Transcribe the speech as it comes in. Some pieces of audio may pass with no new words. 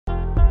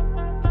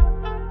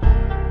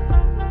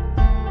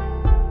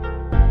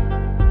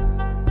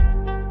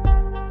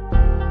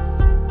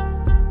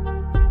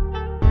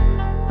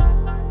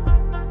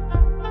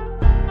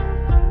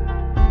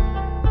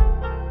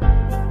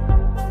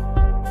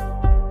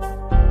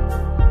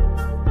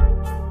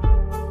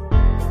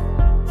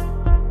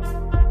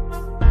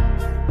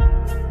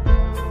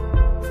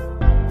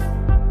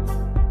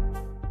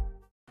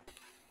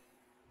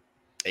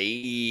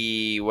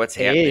what's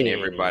happening,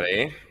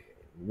 everybody?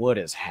 What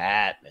is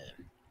happening?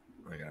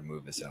 I gotta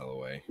move this out of the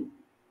way.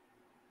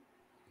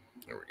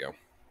 There we go.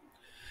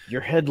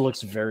 Your head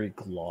looks very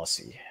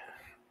glossy.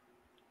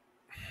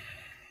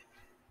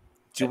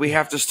 Do we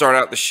have to start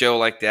out the show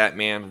like that,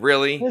 man?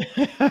 Really?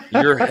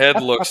 Your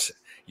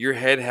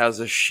head has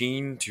a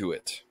sheen to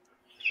it.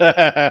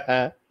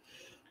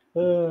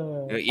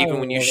 Even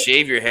when you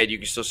shave your head, you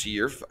can still see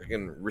your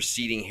fucking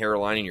receding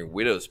hairline and your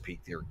widow's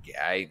peak there,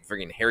 guy.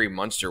 Friggin' Harry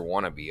Munster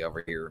wannabe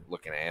over here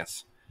looking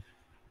ass.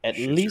 At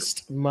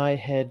least my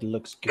head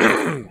looks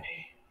good.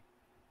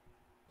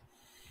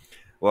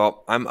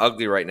 Well, I'm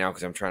ugly right now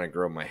because I'm trying to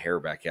grow my hair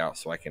back out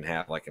so I can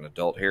have like an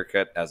adult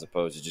haircut as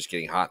opposed to just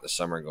getting hot in the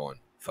summer and going,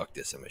 fuck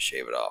this, I'm going to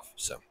shave it off.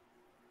 So,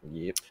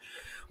 Yep.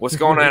 What's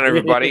going on,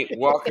 everybody?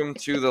 Welcome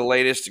to the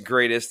latest,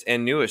 greatest,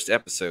 and newest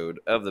episode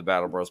of the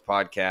Battle Bros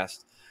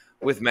podcast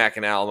with Mac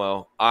and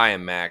Alamo. I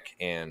am Mac,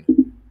 and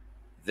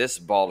this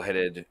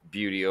bald-headed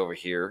beauty over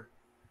here,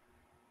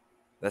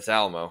 that's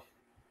Alamo.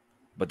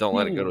 But don't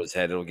let it go to his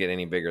head. It'll get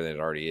any bigger than it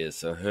already is.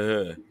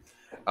 So,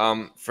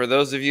 for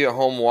those of you at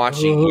home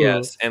watching,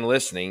 yes, and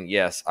listening,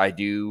 yes, I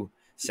do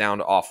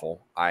sound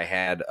awful. I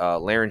had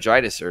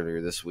laryngitis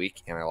earlier this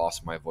week, and I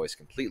lost my voice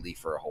completely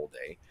for a whole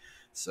day.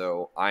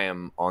 So I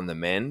am on the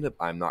mend.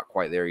 I'm not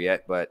quite there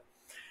yet, but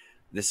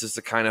this is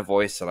the kind of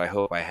voice that I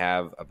hope I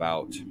have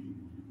about,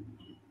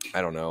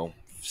 I don't know,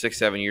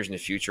 6-7 years in the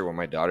future when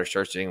my daughter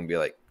starts dating and be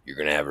like, "You're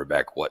gonna have her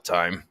back what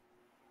time?"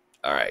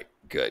 All right,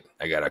 good.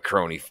 I got a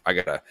crony. I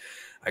got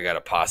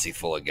a posse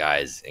full of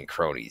guys and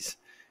cronies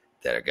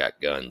that have got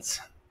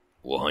guns.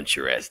 We'll hunt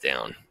your ass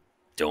down.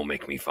 Don't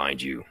make me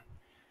find you.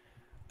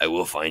 I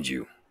will find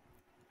you.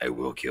 I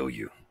will kill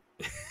you.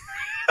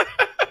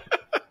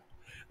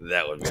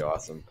 That would be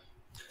awesome.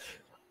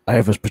 I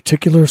have a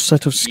particular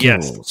set of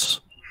skills.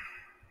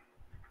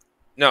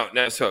 Yes.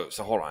 No. So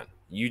hold on.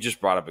 You just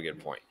brought up a good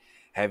point.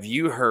 Have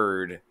you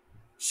heard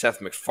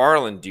Seth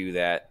MacFarlane do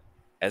that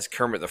as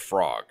Kermit the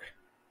Frog?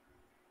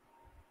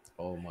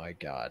 Oh my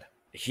God.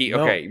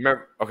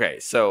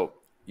 So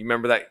you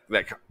remember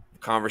that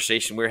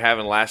conversation we were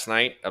having last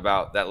night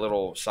about that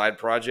little side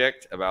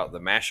project about the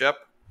mashup?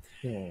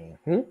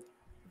 Mm-hmm.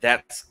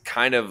 That's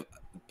kind of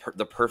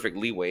the perfect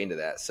leeway into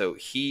that. So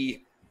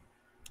he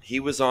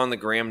was on the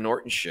Graham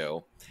Norton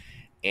show,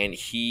 and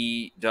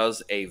he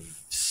does a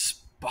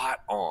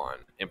spot-on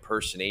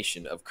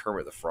impersonation of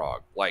Kermit the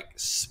Frog, like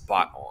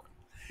spot-on.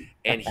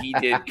 And he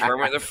did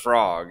Kermit the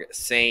Frog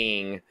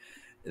saying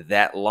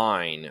that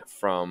line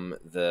from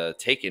the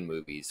Taken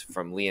movies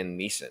from Liam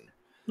Neeson.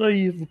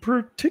 I have a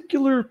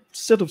particular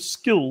set of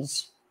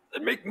skills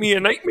that make me a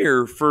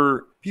nightmare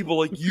for people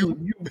like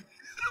you.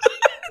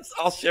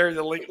 I'll share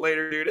the link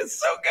later, dude. It's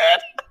so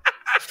good.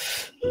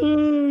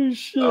 Oh,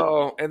 shit.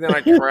 Oh, and then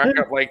I crack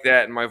up like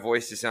that, and my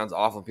voice just sounds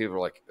awful, and people are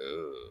like,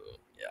 oh,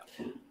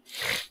 yeah.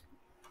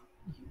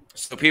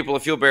 So, people,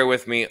 if you'll bear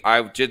with me,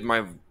 I did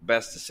my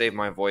best to save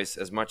my voice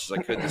as much as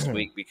I could this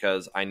week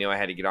because I knew I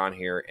had to get on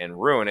here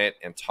and ruin it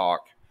and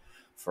talk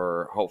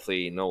for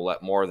hopefully no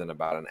more than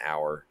about an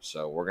hour.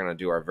 So, we're going to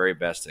do our very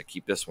best to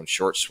keep this one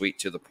short, sweet,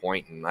 to the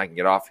point, and I can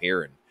get off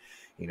here and,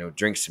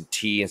 drink some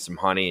tea and some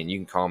honey, and you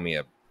can call me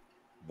a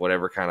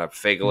whatever kind of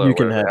fagel. You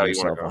can have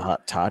yourself a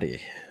hot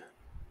toddy.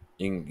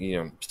 You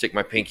can, stick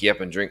my pinky up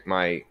and drink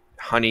my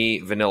honey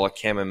vanilla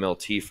chamomile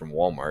tea from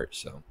Walmart.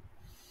 So,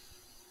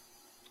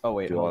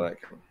 do all that.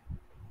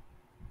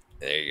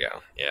 There you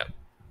go. Yeah,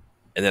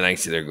 and then I can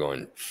see they're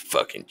going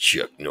fucking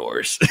Chuck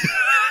Norris.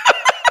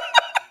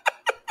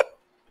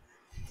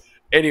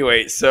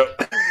 Anyway, so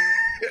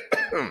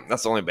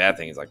that's the only bad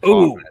thing is like,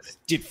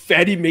 did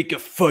Fatty make a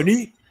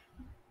funny?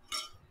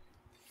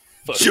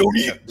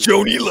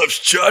 Joni loves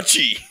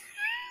Chachi.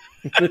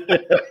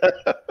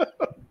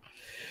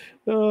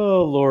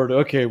 Oh, Lord.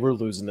 Okay, we're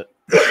losing it.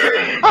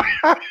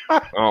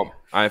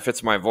 If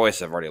it's my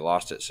voice, I've already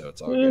lost it, so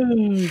it's all good.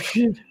 Oh,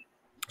 shit.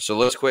 So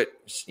let's quit,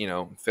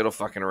 fiddle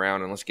fucking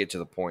around, and let's get to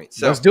the point.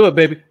 So let's do it,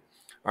 baby.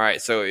 All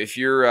right, so if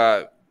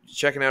you're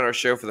checking out our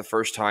show for the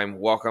first time,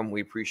 welcome.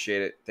 We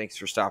appreciate it. Thanks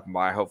for stopping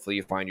by. Hopefully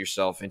you find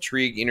yourself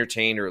intrigued,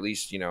 entertained, or at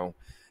least,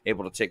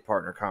 able to take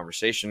part in our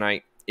conversation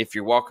tonight. If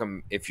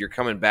you're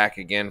coming back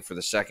again for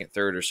the second,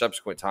 third, or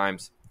subsequent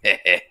times,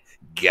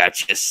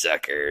 gotcha,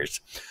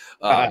 suckers.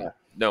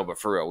 No, but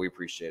for real, we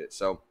appreciate it.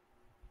 So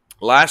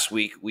last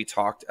week we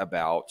talked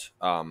about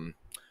what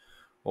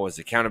was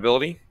it,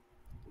 accountability?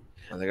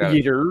 I got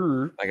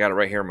it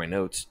right here in my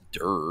notes.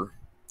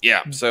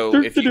 Yeah.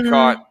 So if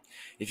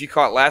you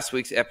caught last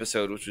week's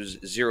episode, which was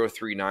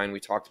 039, we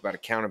talked about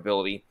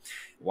accountability,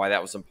 why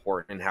that was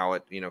important, and how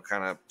it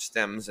kind of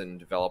stems and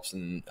develops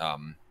in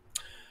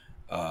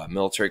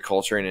military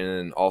culture, and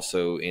then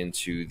also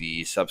into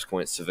the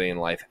subsequent civilian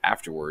life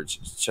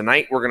afterwards.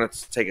 Tonight, we're going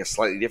to take a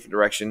slightly different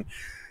direction.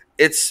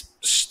 It's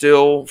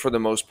still, for the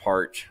most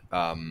part,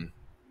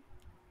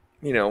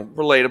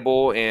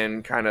 relatable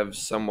and kind of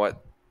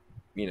somewhat,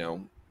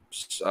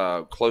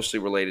 closely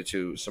related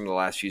to some of the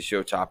last few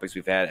show topics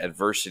we've had: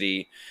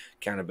 adversity,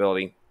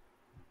 accountability.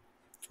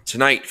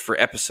 Tonight, for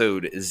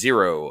episode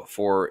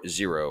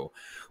 040,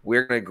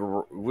 we're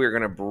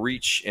gonna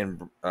breach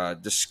and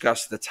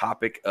discuss the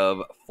topic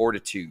of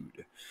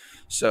fortitude.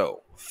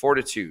 So,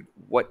 fortitude,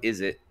 what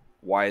is it?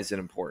 Why is it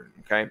important?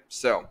 Okay,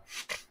 so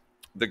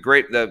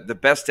the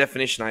best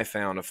definition I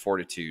found of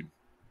fortitude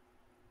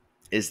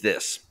is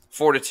this: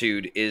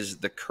 fortitude is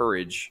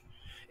courage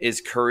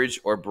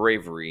or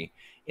bravery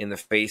in the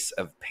face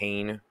of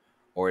pain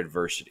or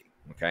adversity.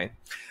 Okay,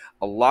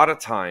 a lot of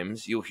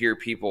times you'll hear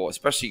people,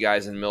 especially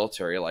guys in the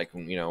military, like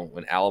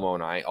when Alamo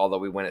and I, although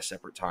we went at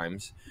separate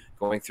times,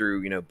 going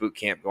through boot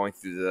camp, going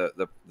through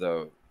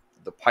the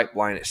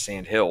pipeline at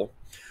Sand Hill.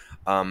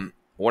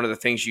 One of the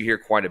things you hear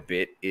quite a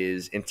bit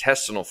is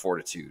intestinal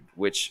fortitude,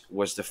 which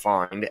was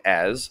defined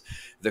as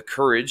the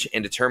courage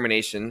and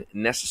determination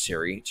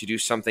necessary to do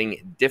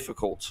something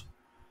difficult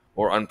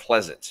or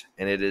unpleasant,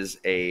 and it is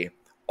a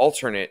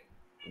alternate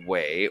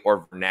way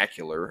or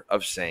vernacular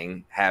of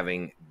saying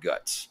having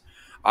guts.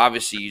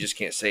 Obviously, you just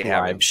can't say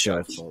having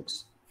shut, guts.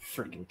 folks.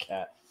 Freaking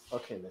cat.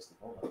 Okay, Misty,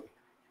 hold on.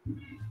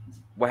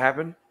 What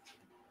happened?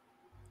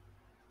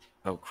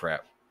 Oh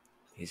crap!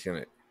 He's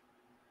gonna.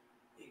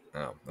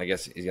 Oh, I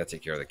guess he's got to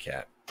take care of the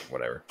cat.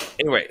 Whatever.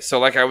 Anyway, so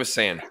like I was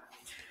saying,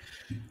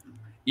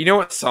 you know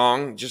what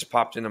song just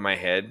popped into my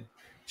head?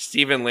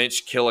 Stephen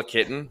Lynch, "Kill a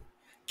Kitten."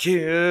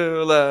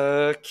 Kill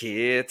a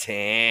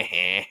kitten.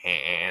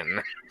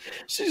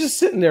 She's just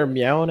sitting there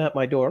meowing at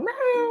my door.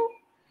 Meow.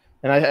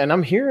 And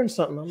I'm hearing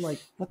something. I'm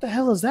like, what the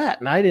hell is that?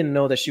 And I didn't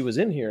know that she was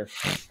in here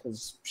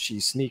because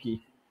she's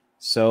sneaky.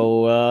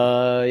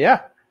 So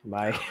yeah,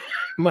 my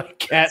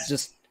cat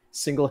just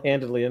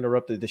single-handedly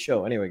interrupted the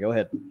show. Anyway, go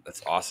ahead.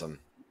 That's awesome.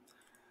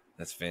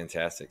 That's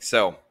fantastic.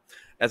 So,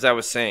 as I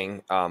was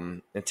saying,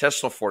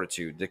 intestinal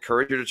fortitude, the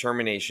courage or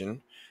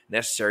determination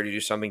necessary to do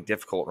something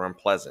difficult or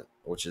unpleasant,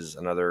 which is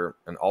an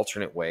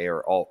alternate way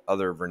or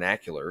other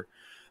vernacular,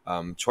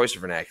 choice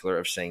of vernacular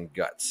of saying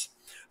guts.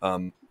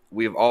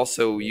 We've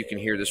also, you can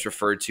hear this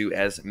referred to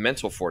as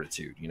mental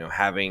fortitude,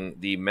 having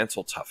the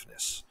mental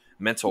toughness,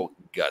 mental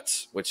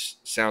guts, which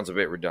sounds a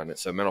bit redundant.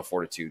 So mental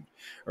fortitude,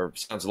 or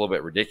sounds a little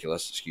bit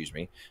ridiculous, excuse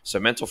me. So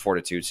mental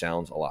fortitude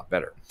sounds a lot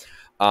better.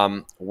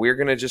 We're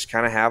going to just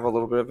kind of have a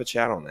little bit of a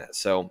chat on that.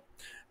 So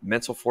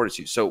mental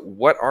fortitude. So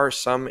what are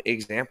some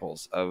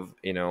examples of,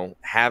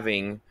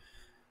 having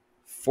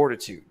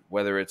fortitude,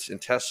 whether it's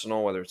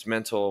intestinal, whether it's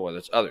mental, whether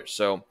it's others?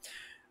 So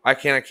I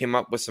kind of came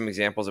up with some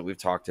examples that we've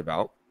talked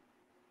about.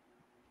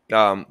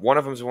 One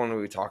of them is one that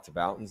we talked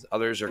about, and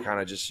others are kind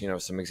of just,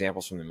 some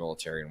examples from the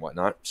military and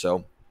whatnot.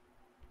 So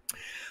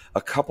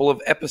a couple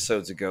of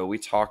episodes ago, we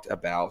talked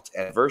about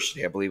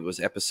adversity. I believe it was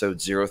episode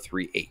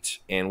 038.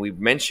 And we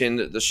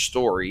mentioned the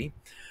story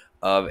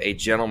of a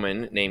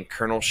gentleman named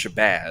Colonel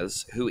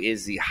Shabazz, who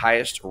is the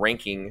highest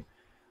ranking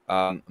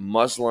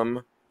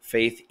Muslim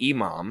faith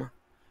imam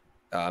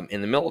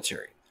in the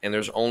military. And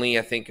there's only,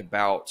 I think,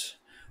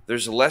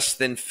 there's less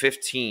than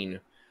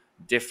 15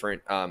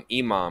 different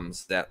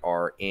imams that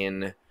are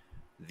in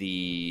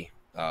the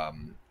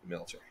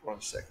military. Hold on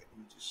a second. Let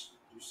me just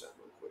do something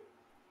real quick.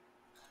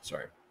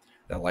 Sorry.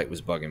 That light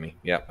was bugging me.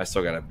 Yeah, I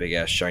still got a big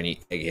ass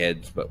shiny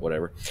egghead, but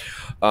whatever.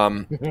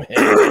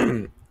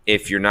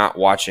 If you're not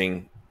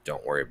watching,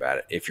 don't worry about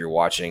it. If you're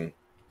watching,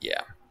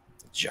 yeah,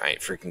 giant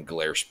freaking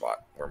glare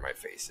spot where my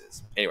face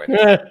is.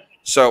 Anyway,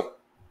 so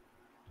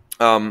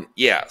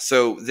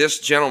this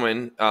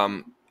gentleman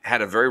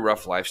had a very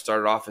rough life.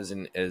 Started off as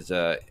an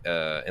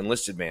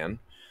enlisted man.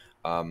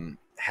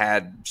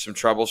 Had some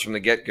troubles from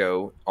the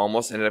get-go.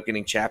 Almost ended up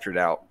getting chaptered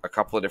out a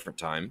couple of different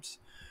times.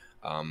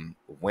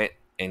 Went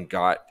and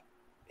got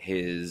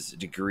his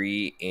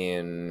degree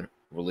in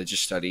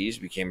religious studies,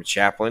 became a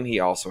chaplain. He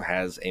also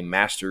has a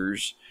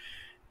master's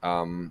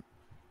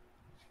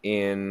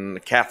in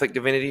Catholic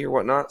divinity or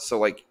whatnot. So,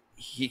 like,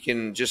 he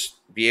can just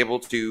be able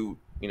to,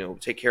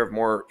 take care of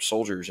more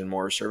soldiers and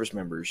more service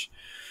members,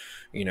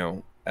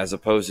 as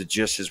opposed to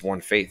just his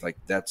one faith. Like,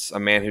 that's a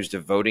man who's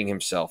devoting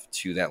himself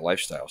to that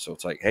lifestyle. So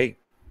it's like, hey,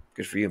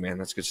 good for you, man.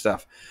 That's good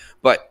stuff.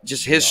 But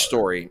just his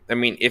story, I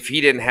mean, if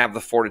he didn't have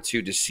the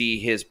fortitude to see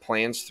his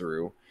plans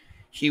through,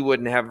 he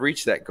wouldn't have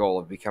reached that goal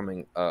of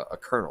becoming a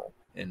colonel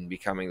and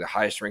becoming the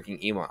highest ranking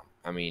imam.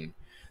 I mean,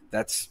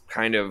 that's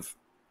kind of,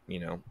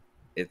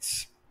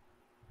 it's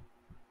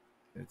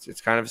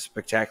kind of a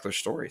spectacular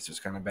story. So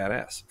it's kind of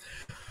badass.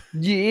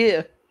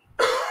 Yeah.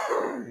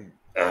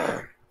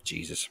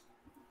 Jesus.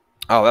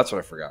 Oh, that's what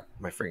I forgot.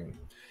 My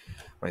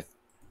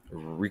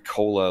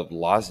Ricola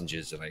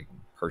lozenges that I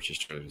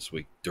purchased for this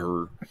week.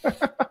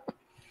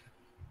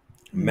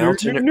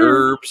 Mountain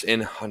herbs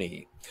and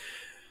honey.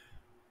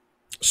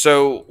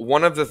 So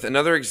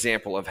another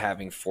example of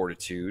having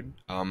fortitude,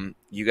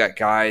 you got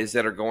guys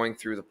that are going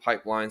through the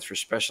pipelines for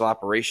special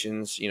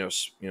operations,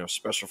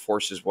 special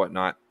forces,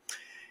 whatnot.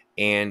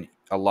 And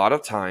a lot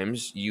of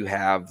times you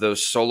have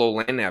those solo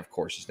land nav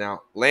courses.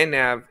 Now, land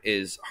nav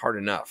is hard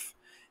enough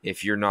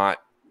if you're not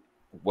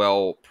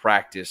well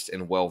practiced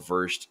and well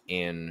versed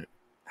in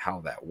how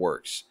that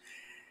works.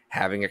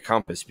 Having a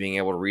compass, being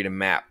able to read a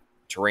map,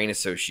 terrain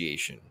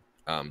association,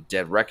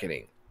 dead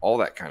reckoning, all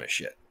that kind of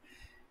shit.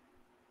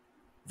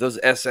 those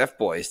SF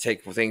boys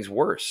take things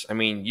worse. I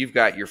mean, you've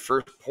got your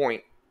first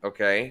point,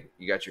 okay?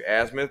 You got your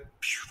azimuth,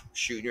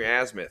 shooting your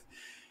azimuth.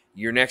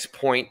 Your next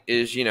point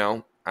is, I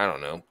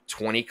don't know,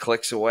 20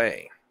 clicks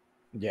away.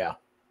 Yeah.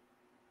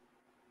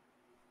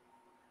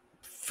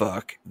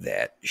 Fuck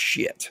that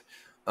shit.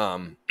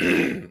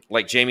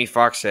 Like Jamie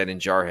Foxx said in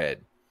Jarhead.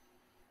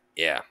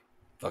 Yeah,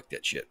 fuck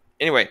that shit.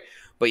 Anyway,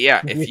 but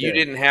yeah, if you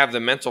didn't have the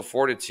mental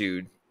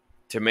fortitude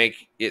to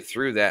make it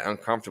through that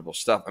uncomfortable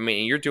stuff, I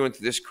mean, you're doing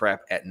this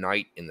crap at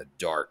night in the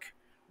dark,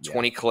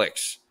 20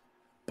 clicks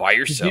by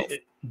yourself.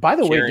 By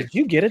the way, did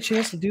you get a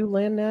chance to do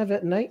land nav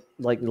at night,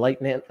 like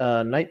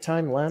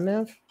nighttime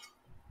land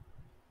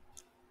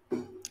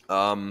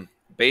nav?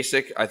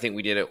 Basic, I think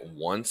we did it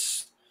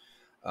once.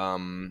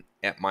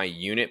 At my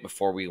unit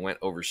before we went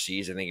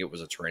overseas. I think it was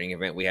a training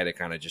event we had to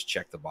kind of just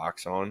check the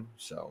box on.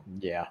 So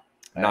yeah,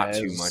 not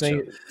too much.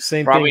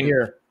 Same thing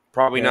here.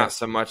 Probably not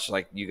so much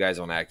like you guys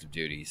on active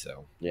duty.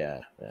 So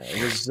yeah,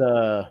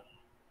 it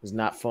was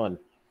not fun.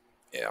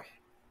 Yeah,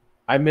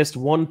 I missed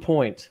 1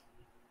 point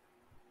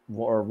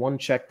or one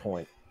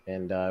checkpoint,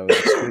 and I was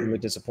extremely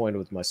disappointed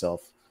with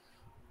myself.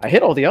 I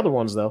hit all the other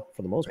ones though,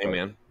 for the most part. Hey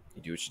man,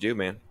 you do what you do,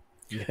 man.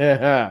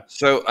 Yeah.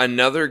 So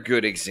another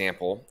good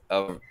example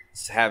of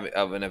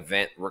an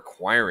event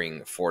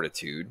requiring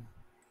fortitude,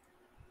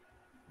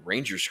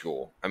 Ranger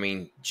School. I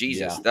mean,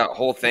 Jesus, that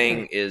whole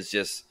thing is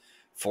just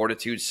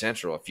fortitude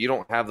central. If you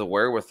don't have the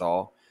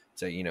wherewithal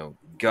to,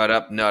 gut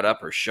up, nut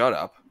up, or shut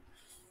up,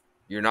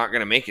 you're not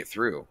going to make it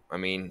through. I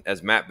mean,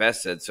 as Matt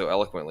Best said so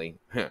eloquently,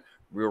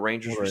 real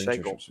Rangers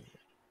recycle.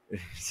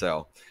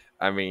 So,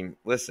 I mean,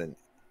 listen,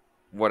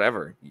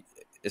 whatever.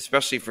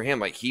 Especially for him,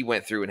 like he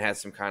went through and had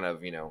some kind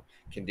of,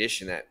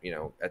 condition that,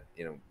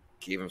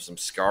 gave him some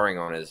scarring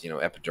on his,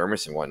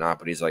 epidermis and whatnot.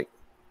 But he's like,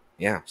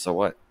 yeah, so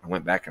what? I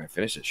went back and I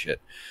finished this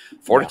shit.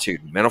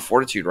 Fortitude, mental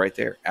fortitude right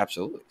there.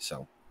 Absolutely.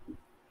 So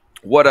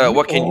what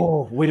can you...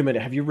 Oh, wait a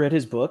minute. Have you read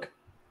his book?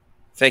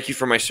 Thank You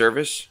for My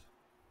Service?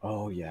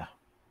 Oh, yeah.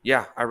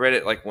 Yeah, I read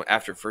it like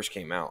after it first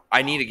came out.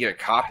 I need to get a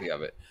copy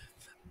of it.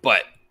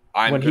 But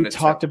when he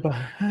talked about...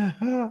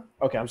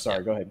 Okay, I'm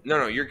sorry. Go ahead.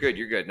 No, you're good.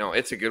 You're good. No,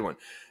 it's a good one.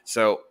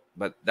 So,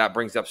 but that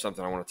brings up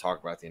something I want to talk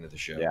about at the end of the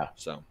show. Yeah.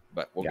 So,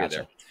 but we'll get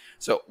there.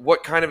 So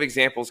what kind of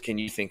examples can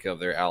you think of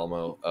there,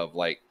 Alamo, of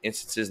like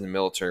instances in the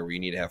military where you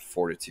need to have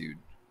fortitude?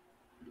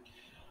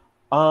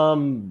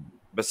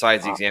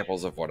 Besides the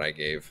examples of what I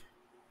gave.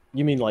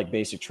 You mean like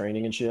basic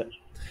training and shit?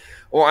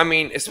 Well, I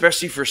mean,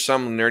 especially for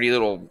some nerdy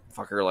little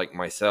fucker like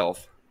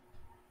myself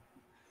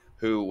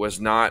who was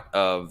not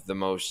of the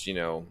most,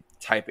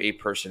 type A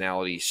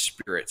personality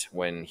spirit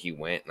when he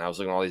went. And I was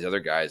looking at all these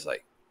other guys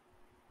like,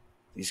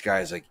 these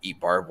guys like eat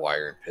barbed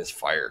wire and piss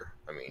fire.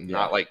 I mean,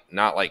 not like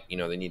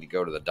they need to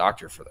go to the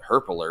doctor for the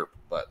herp alert,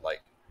 but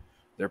like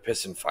they're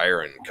pissing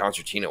fire and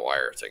concertina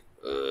wire. It's like,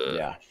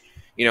 ugh.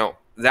 Yeah.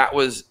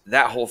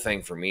 That whole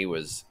thing for me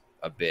was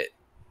a bit,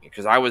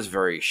 because I was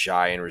very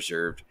shy and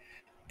reserved,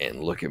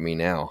 and look at me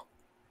now.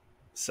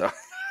 So,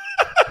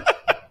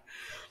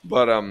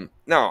 but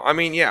no, I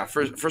mean, yeah,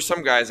 for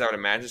some guys, I would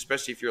imagine,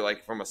 especially if you're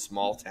like from a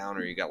small town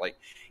or you got like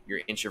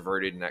you're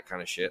introverted and that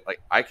kind of shit.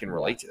 Like I can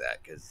relate to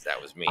that because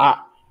that was me.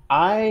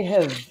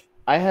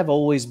 I have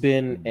always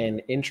been an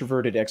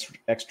introverted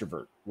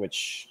extrovert,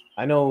 which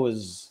I know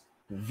is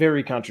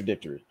very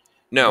contradictory.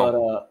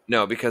 No,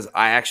 because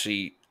I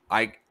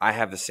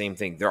have the same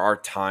thing. There are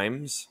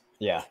times.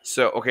 Yeah.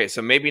 So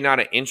maybe not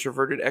an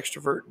introverted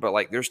extrovert, but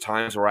like there's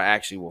times where I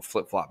actually will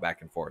flip flop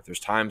back and forth. There's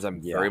times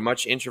I'm very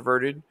much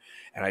introverted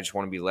and I just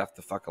want to be left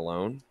the fuck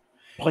alone.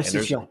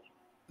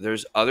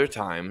 There's other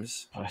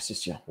times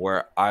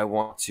where I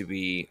want to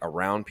be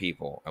around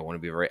people. I want to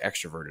be very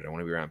extroverted. I want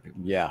to be around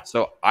people. Yeah.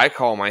 So I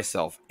call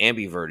myself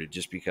ambiverted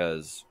just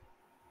because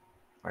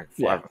I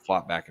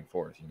flop back and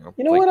forth. You know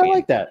what? I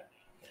like that.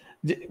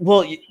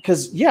 Well,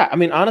 because I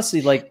mean,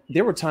 honestly, like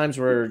there were times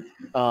where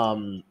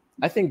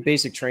I think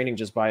basic training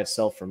just by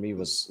itself for me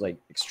was like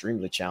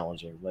extremely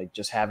challenging. Like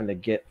just having to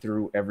get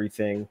through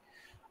everything,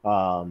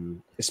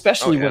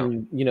 especially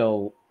when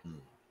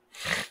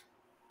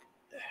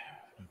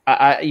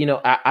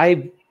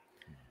I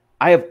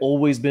have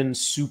always been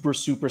super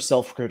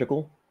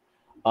self-critical,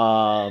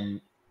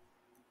 and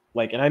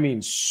I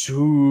mean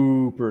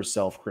super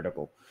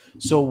self-critical.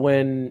 So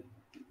whenever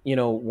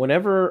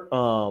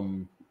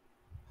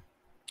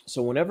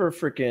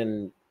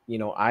freaking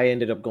I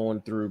ended up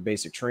going through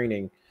basic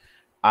training,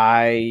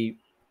 I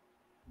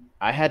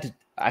had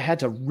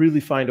to really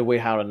find a way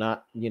how to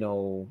not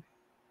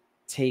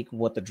take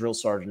what the drill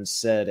sergeant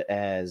said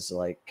as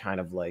like kind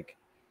of like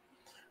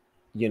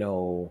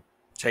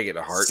take it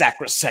to heart,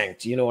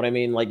 sacrosanct. You know what I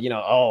mean? Like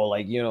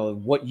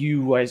what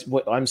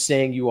I'm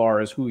saying you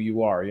are is who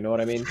you are. You know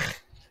what I mean?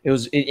 It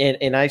was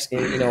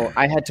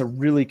I had to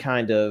really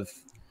kind of,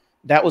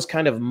 that was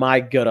kind of my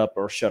gut up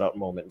or shut up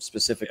moment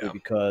specifically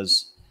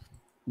because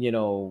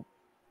I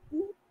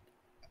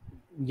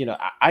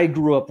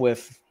grew up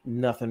with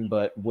nothing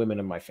but women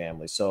in my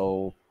family,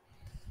 so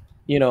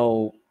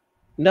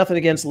nothing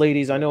against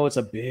ladies. I know it's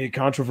a big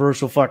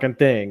controversial fucking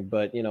thing,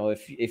 but you know,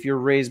 if you're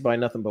raised by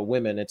nothing but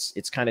women,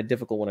 it's kind of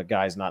difficult when a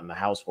guy's not in the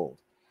household.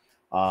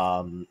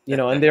 You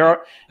know, and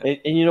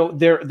you know,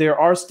 there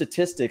are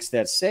statistics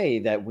that say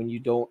that when you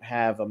don't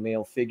have a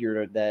male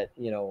figure that,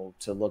 you know,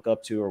 to look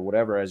up to or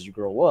whatever as you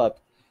grow up,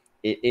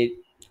 it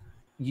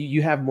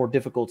you have more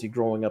difficulty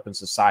growing up in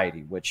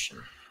society, which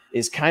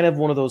is kind of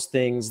one of those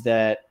things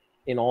that,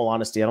 in all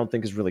honesty, I don't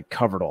think is really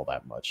covered all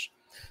that much.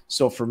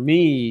 So for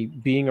me,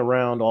 being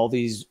around all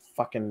these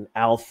fucking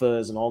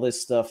alphas and all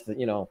this stuff that,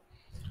 you know,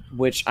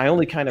 which I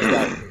only kind of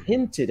got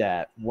hinted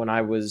at when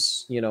I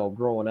was, you know,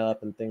 growing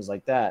up and things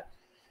like that,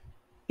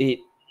 it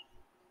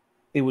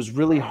it was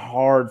really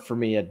hard for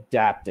me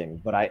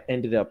adapting, but I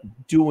ended up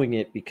doing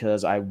it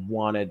because I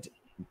wanted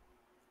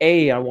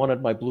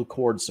my blue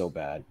cord so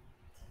bad,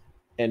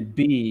 and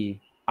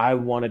B, I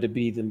wanted to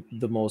be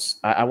the most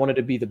I wanted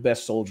to be the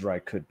best soldier I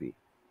could be.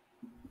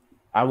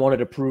 I wanted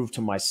to prove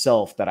to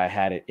myself that I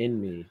had it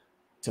in me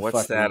to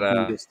What's fucking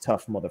that? be this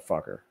tough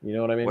motherfucker. You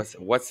know what I mean?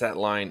 What's that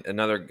line?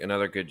 Another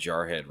good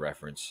Jarhead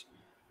reference.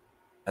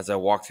 As I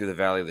walk through the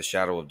valley of the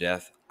shadow of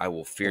death, I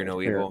will fear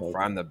no evil,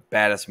 for I'm the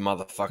baddest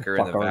motherfucker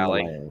in the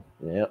valley.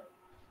 Yep.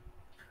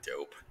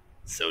 Dope.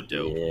 So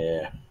dope.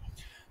 Yeah.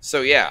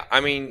 So yeah,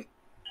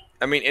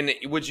 and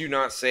would you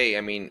not say?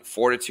 I mean,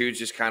 fortitude's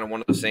just kind of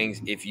one of those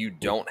things. If you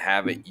don't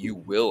have it, you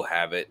will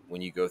have it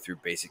when you go through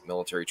basic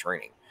military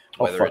training.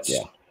 Whether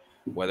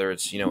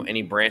it's you know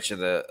any branch of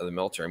the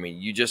military. I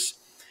mean, you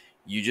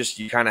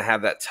kind of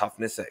have that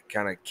toughness that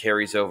kind of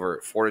carries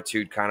over.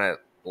 Fortitude kind of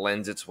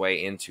lends its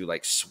way into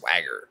like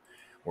swagger,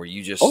 where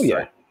you just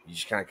you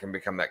just kind of can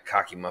become that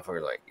cocky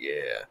motherfucker. Like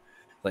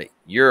like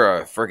you're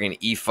a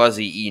freaking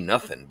fuzzy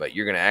nothing, but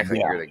you're gonna act like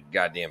you're the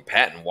goddamn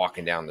Patton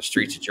walking down the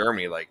streets of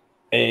Germany. Like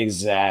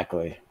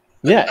exactly.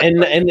 Yeah,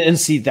 and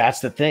see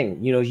that's the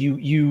thing. You know,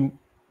 you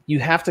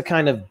have to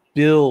kind of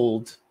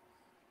build.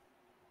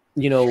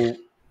 You know,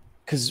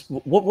 because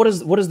what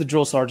is the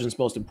drill sergeant's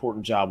most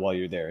important job while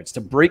you're there? It's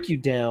to break you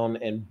down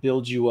and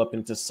build you up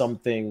into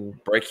something.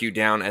 Break you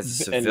down as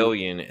a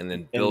civilian and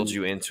then build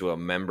you into a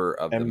member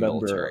of the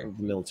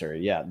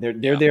military. Yeah,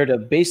 they're there to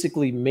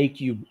basically make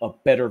you a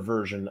better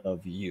version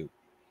of you.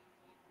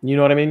 You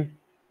know what I mean?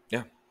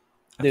 Yeah,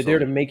 absolutely. They're there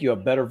to make you a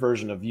better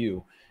version of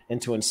you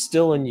and to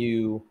instill in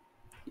you,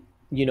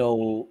 you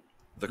know,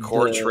 the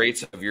core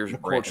traits of your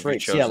branch.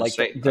 Like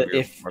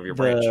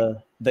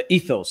the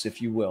ethos,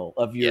 if you will,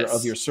 of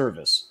your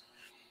service.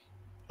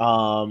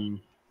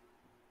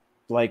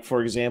 Like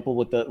for example,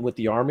 with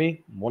the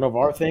Army, one of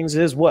our things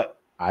is what?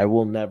 I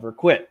will never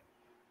quit.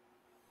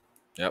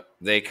 Yep,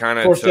 they kind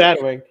of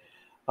foreshadowing.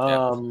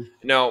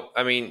 No,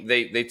 I mean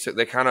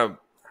they kind of,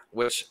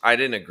 which I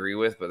didn't agree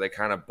with, but they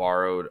kind of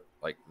borrowed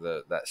like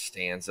that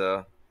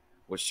stanza,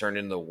 which turned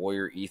into the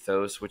warrior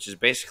ethos, which is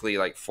basically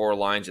like 4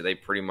 lines that they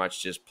pretty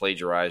much just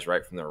plagiarized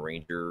right from the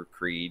Ranger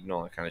Creed and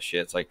all that kind of shit.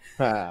 It's like,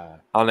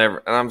 I'll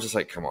never, and I'm just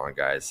like, come on,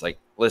 guys. Like,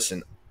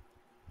 listen.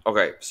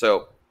 Okay,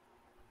 so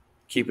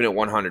keeping it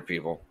 100,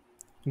 people.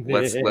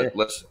 Let's okay,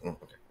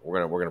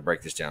 we're gonna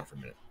break this down for a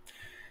minute.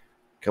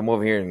 Come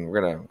over here and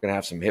we're gonna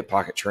have some hip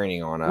pocket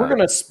training on. We're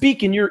gonna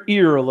speak in your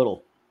ear a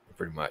little.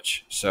 Pretty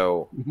much.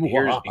 So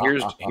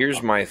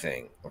here's my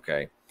thing.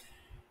 Okay.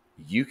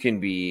 You can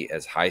be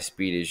as high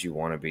speed as you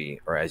want to be,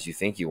 or as you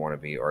think you want to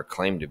be, or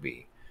claim to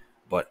be,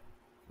 but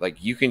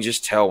like you can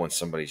just tell when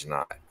somebody's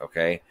not.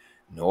 Okay,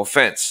 no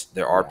offense,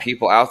 there are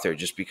people out there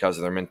just because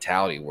of their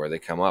mentality, where they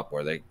come up,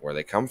 where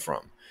they come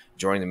from,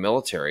 joining the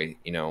military.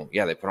 You know,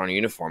 yeah, they put on a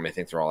uniform, they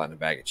think they're all out in a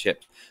bag of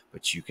chips,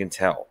 but you can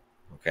tell.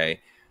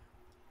 Okay,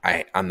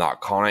 I'm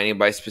not calling out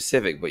anybody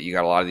specific, but you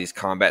got a lot of these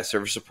combat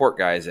service support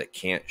guys that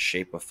can't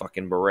shape a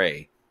fucking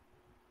beret.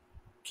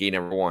 Key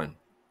number 1,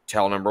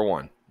 tell number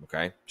 1.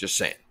 Okay, just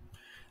saying.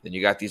 Then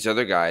you got these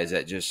other guys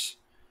that just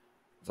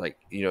like,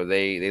 you know,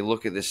 they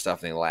look at this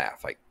stuff and they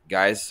laugh. Like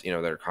guys, you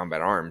know, that are combat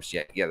arms.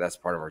 Yeah, that's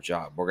part of our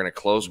job. We're gonna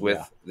close with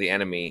the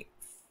enemy,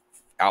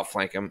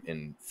 outflank them,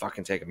 and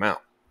fucking take them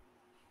out.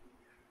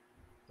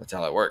 That's how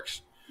that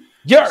works.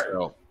 Yeah.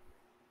 So,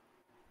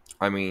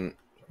 I mean,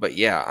 but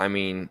yeah, I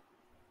mean,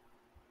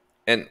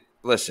 and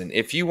listen,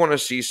 if you want to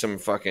see some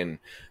fucking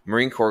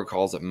Marine Corps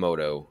calls it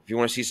moto. If you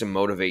want to see some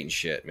motivating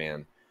shit,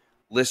 man.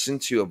 Listen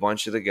to a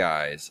bunch of the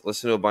guys,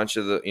 listen to a bunch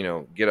of the, you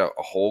know, get a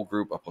whole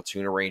group, a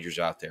platoon of Rangers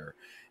out there,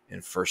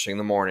 and first thing in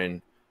the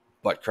morning,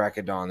 butt crack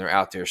of dawn, they're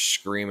out there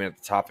screaming at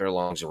the top of their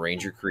lungs, a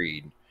Ranger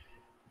Creed.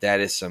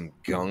 That is some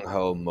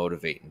gung-ho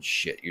motivating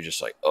shit. You're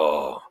just like,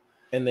 oh.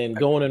 And then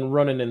going and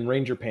running in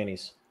Ranger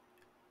panties.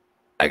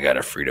 I got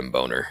a freedom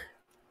boner.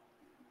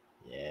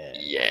 Yeah.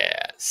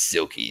 Yeah,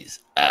 silkies.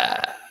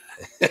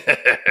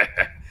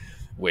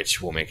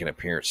 Which will make an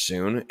appearance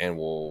soon, and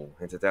we'll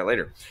hint at that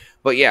later.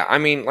 But yeah, I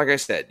mean, like I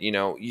said, you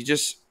know, you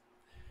just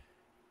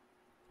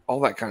all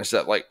that kind of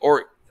stuff. Like,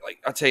 or like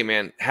I'll tell you,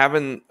 man,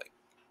 having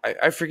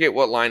I forget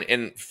what line,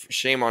 and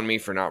shame on me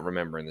for not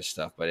remembering this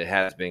stuff, but it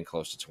has been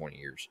close to 20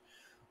 years.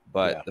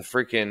 But the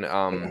freaking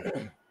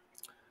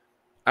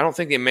I don't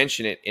think they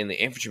mention it in the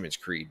Infantryman's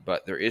Creed,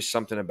 but there is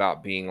something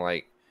about being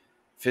like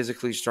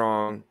physically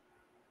strong,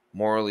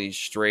 morally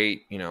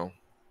straight,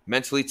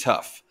 mentally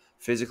tough,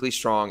 physically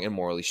strong, and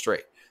morally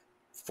straight.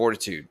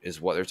 Fortitude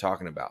is what they're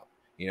talking about.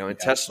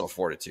 Intestinal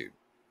fortitude,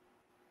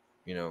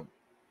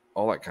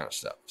 all that kind of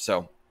stuff.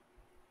 So,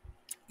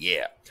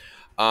 yeah.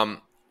 I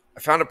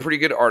found a pretty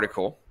good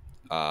article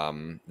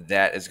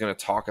that is going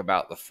to talk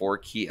about the 4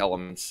 key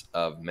elements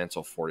of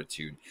mental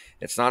fortitude.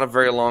 It's not a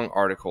very long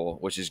article,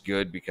 which is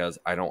good because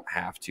I don't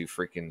have to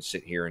freaking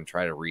sit here and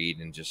try to read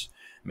and just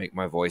make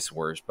my voice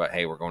worse. But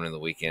hey, we're going into the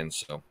weekend,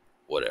 so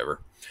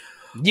whatever.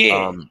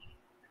 Yeah.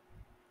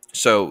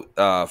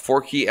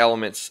 4 key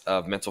elements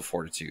of mental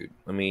fortitude.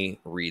 Let me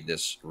read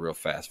this real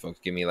fast, folks.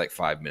 Give me like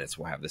 5 minutes.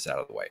 We'll have this out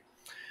of the way.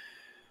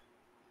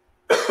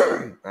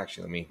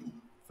 Actually, let me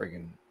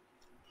freaking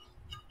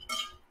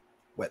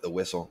wet the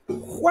whistle.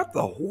 Wet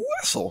the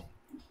whistle.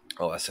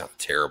 Oh, that sounds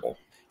terrible.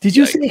 Did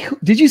you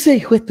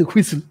say wet the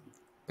whistle?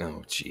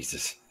 Oh,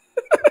 Jesus.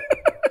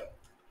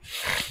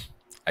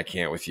 I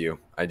can't with you.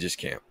 I just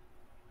can't.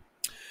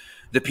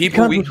 The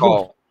people we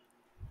call...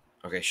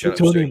 Okay, shut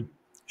plutonium. Up, Stewie.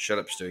 Shut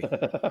up,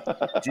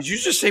 Stewie. Did you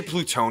just say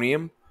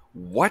plutonium?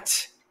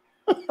 What?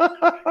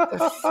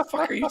 The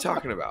fuck are you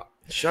talking about?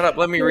 Shut up.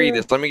 Let me read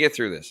this. Let me get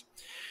through this.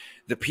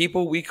 The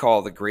people we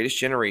call the greatest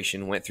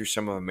generation went through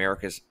some of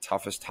America's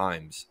toughest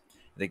times.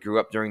 They grew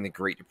up during the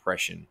Great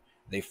Depression.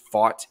 They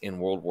fought in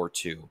World War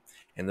II.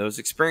 And those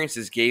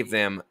experiences gave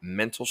them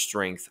mental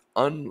strength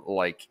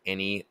unlike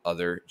any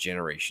other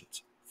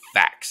generations.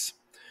 Facts.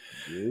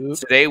 Yep.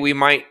 Today, we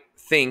might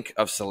think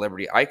of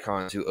celebrity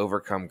icons who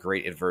overcome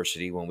great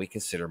adversity when we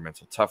consider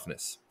mental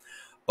toughness.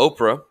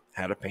 Oprah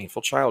had a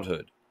painful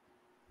childhood.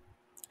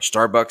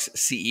 Starbucks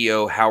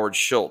CEO Howard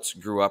Schultz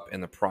grew up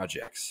in the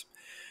projects.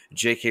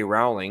 J.K.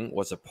 Rowling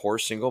was a poor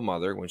single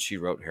mother when she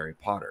wrote Harry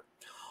Potter.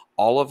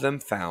 All of them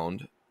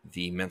found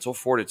the mental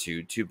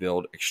fortitude to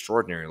build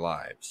extraordinary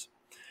lives.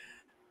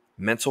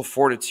 Mental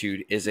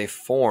fortitude is a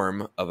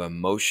form of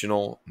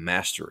emotional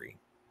mastery.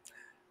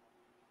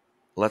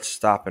 Let's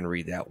stop and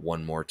read that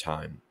one more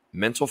time.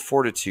 Mental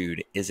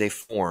fortitude is a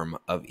form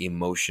of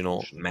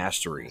emotional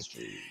mastery,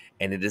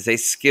 and it is a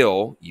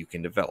skill you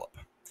can develop.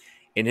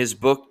 In his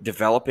book,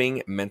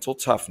 Developing Mental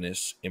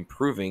Toughness,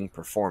 Improving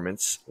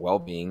Performance,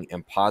 Well-Being,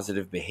 and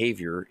Positive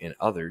Behavior in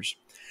Others,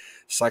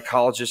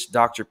 psychologist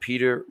Dr.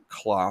 Peter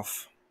Clough,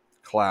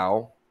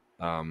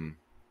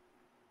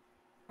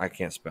 I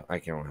can't spell, I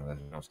can't remember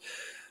that else.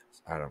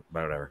 I don't,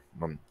 whatever.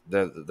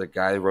 The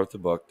guy who wrote the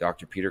book,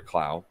 Dr. Peter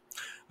Clough,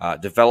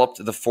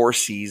 developed the 4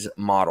 C's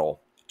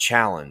model: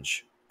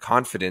 challenge,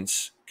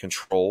 confidence,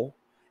 control,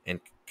 and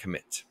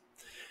commit.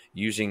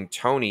 Using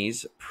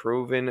Tony's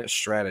proven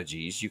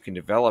strategies, you can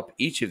develop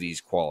each of these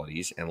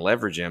qualities and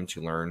leverage them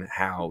to learn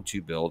how to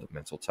build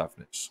mental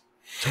toughness.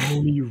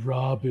 Tony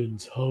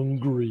Robbins,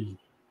 hungry.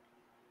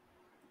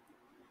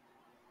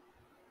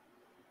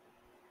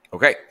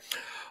 Okay.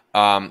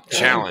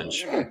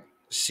 Challenge.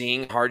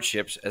 Seeing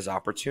hardships as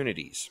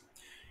opportunities.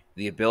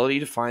 The ability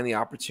to find the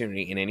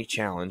opportunity in any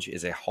challenge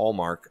is a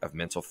hallmark of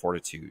mental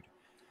fortitude.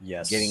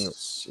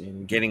 Yes.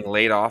 Getting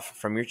laid off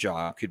from your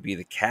job could be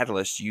the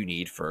catalyst you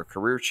need for a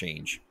career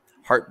change.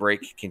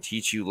 Heartbreak can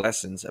teach you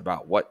lessons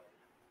about what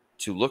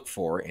to look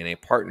for in a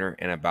partner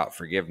and about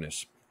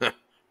forgiveness.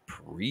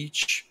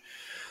 Preach.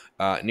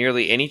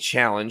 Nearly any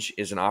challenge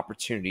is an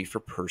opportunity for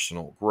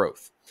personal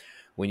growth.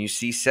 When you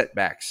see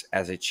setbacks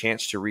as a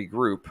chance to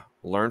regroup,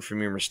 learn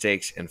from your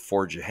mistakes, and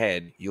forge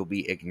ahead, you'll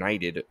be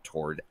ignited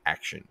toward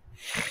action.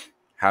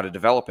 How to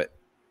develop it.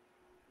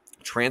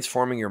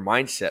 Transforming your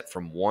mindset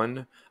from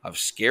one of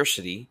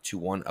scarcity to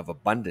one of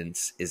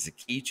abundance is the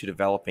key to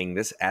developing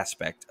this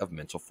aspect of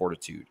mental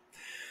fortitude.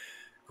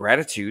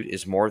 Gratitude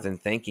is more than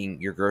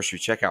thanking your grocery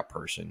checkout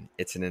person.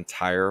 It's an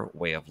entire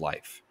way of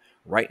life.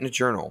 Write in a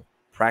journal,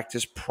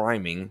 practice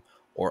priming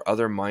or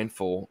other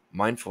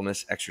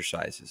mindfulness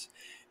exercises.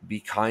 Be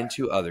kind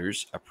to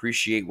others,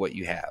 appreciate what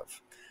you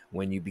have.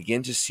 When you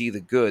begin to see the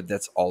good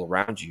that's all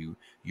around you,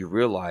 you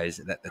realize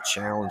that the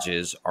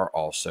challenges are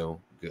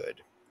also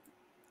good.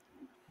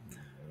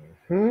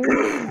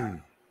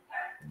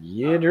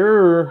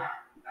 Yeah.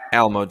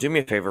 Alamo, do me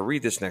a favor.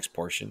 Read this next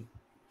portion.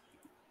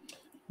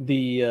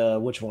 The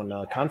which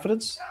one?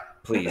 Confidence?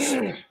 Please,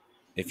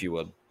 if you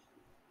would.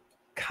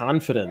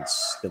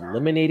 Confidence,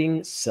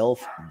 eliminating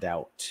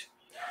self-doubt.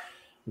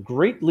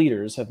 Great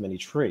leaders have many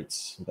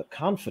traits, but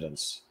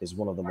confidence is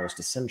one of the most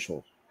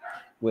essential.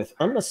 With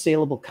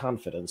unassailable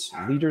confidence,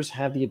 leaders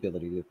have the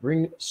ability to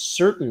bring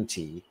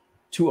certainty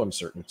to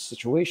uncertain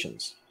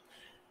situations.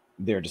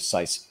 They're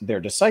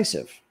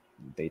decisive.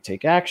 They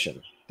take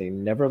action. They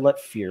never let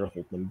fear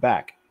hold them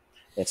back.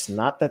 It's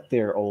not that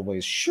they're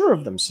always sure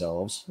of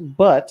themselves,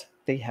 but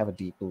they have a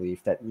deep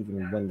belief that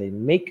even when they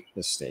make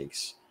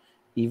mistakes,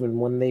 even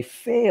when they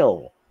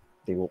fail,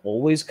 they will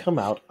always come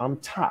out on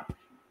top.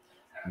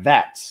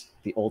 That's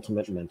the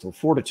ultimate mental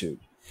fortitude.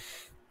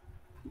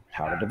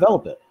 How to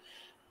develop it.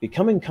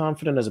 Becoming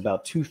confident is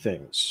about 2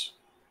 things: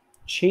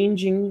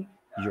 changing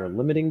your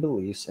limiting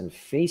beliefs and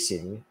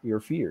facing your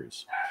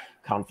fears.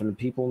 Confident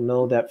people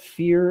know that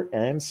fear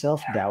and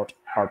self doubt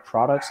are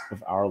products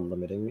of our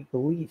limiting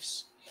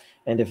beliefs.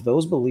 And if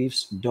those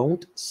beliefs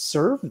don't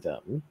serve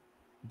them,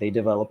 they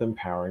develop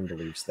empowering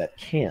beliefs that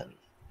can.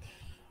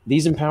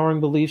 These empowering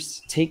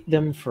beliefs take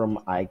them from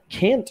I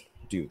can't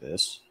do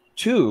this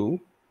to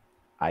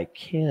I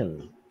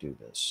can do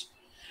this.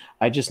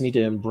 I just need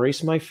to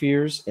embrace my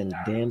fears and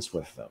dance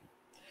with them.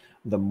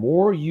 The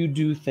more you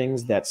do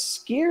things that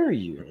scare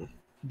you,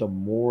 the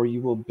more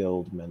you will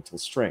build mental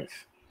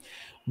strength.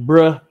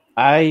 Bruh,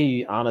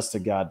 I honest to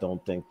God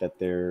don't think that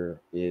there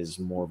is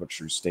more of a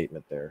true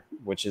statement there,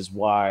 which is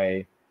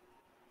why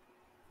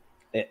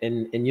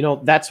and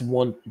that's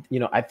one,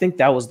 I think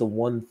that was the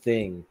one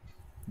thing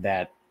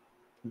that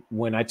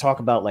when I talk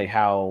about like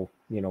how,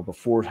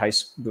 before high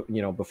school,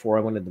 before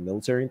I went into the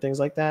military and things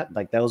like that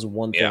was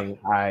one Yeah.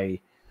 thing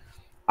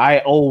I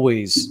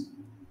always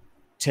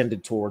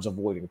tended towards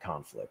avoiding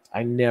conflict.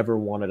 I never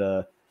wanted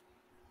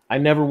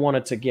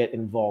to get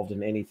involved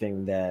in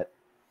anything that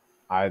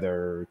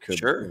either could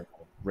Sure.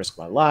 risk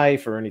my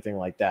life or anything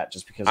like that,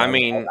 just because I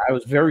mean, I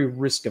was very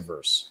risk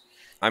averse,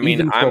 I mean,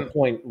 even to a I'm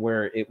point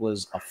where it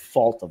was a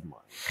fault of mine.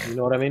 You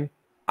know what I mean?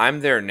 I'm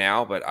there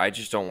now, but I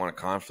just don't want a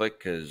conflict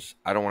because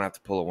I don't want to have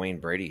to pull a Wayne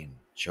Brady and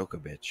choke a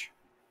bitch.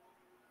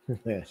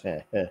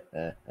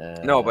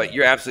 No, but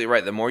you're absolutely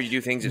right. The more you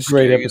do things that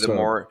Great scare you,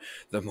 episode.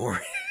 the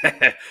more,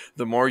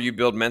 the more you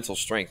build mental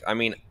strength. I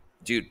mean,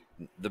 dude,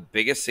 the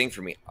biggest thing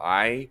for me,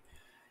 I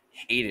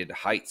hated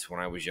heights when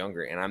I was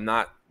younger, and I'm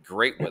not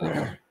great with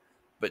them.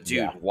 But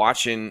Yeah.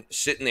 dude,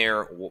 sitting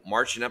there,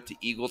 marching up to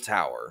Eagle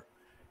Tower,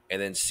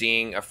 and then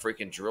seeing a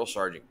freaking drill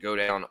sergeant go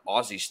down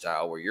Aussie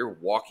style, where you're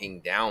walking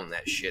down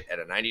that shit at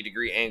a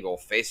 90-degree angle,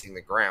 facing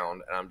the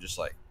ground, and I'm just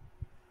like,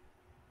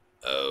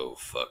 oh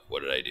fuck,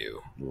 what did I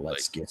do?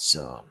 Let's Like, get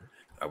some.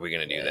 are we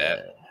gonna do that?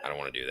 Yeah. I don't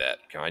want to do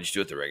that. Can I just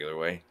do it the regular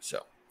way?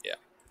 So yeah.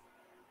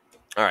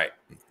 All right.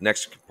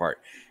 Next part,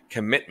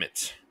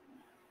 commitment.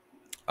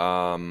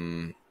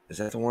 Is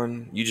that the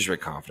one you just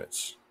read?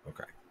 Confidence.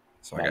 Okay.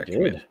 So I I got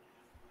commit. did.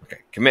 Okay,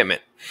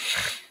 commitment.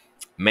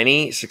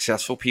 Many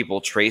successful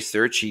people trace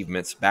their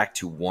achievements back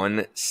to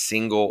one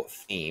single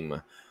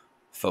theme: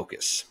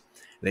 focus.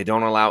 They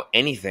don't allow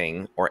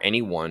anything or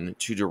anyone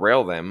to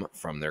derail them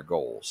from their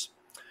goals.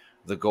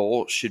 The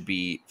goal should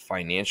be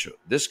financial.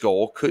 This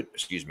goal could,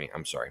 excuse me,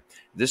 I'm sorry.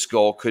 This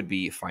goal could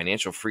be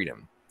financial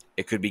freedom.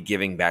 It could be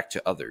giving back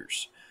to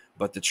others.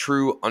 But the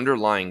true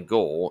underlying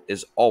goal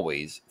is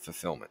always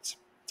fulfillment.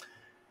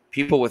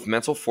 People with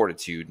mental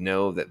fortitude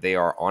know that they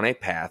are on a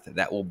path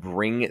that will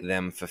bring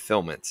them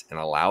fulfillment and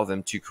allow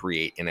them to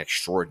create an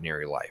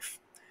extraordinary life.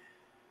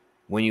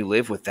 When you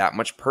live with that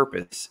much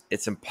purpose,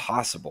 it's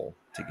impossible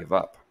to give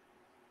up.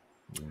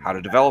 How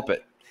to develop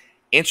it?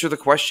 Answer the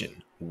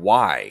question,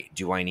 why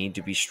do I need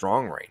to be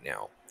strong right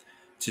now?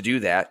 To do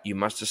that, you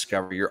must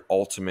discover your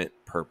ultimate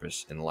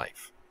purpose in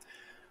life.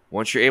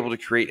 Once you're able to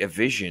create a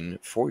vision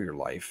for your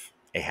life,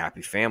 a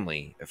happy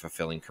family, a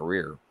fulfilling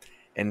career,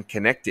 and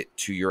connect it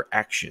to your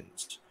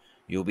actions,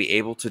 you'll be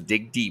able to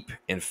dig deep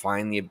and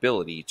find the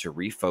ability to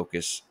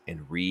refocus and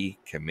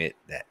recommit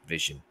that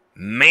vision.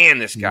 Man,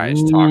 this guy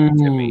is talking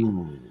to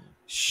me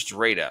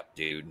straight up,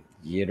 dude.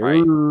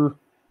 Yitter.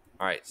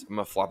 All right, so I'm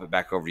going to flop it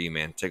back over to you,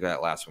 man. Take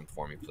that last one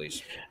for me,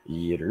 please.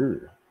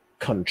 Yitter.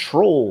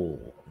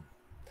 Control.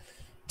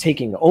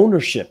 Taking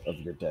ownership of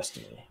your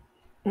destiny.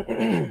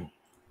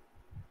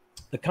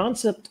 The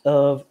concept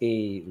of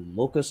a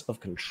locus of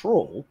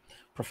control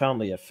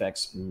profoundly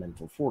affects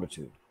mental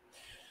fortitude.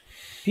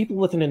 People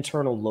with an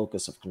internal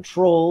locus of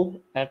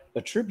control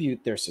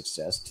attribute their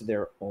success to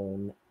their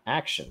own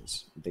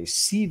actions. They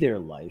see their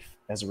life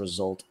as a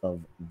result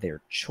of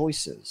their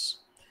choices.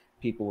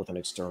 People with an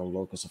external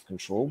locus of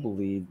control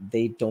believe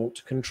they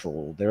don't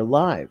control their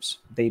lives.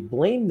 They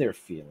blame their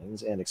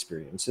feelings and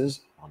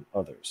experiences on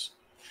others.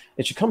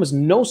 It should come as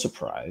no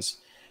surprise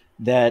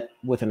that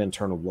with an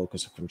internal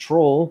locus of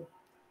control,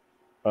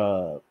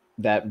 internal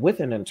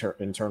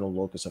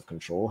locus of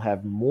control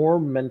have more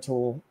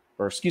mental,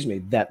 or excuse me,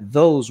 that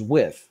those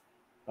with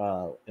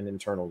an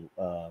internal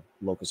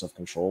locus of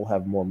control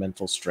have more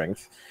mental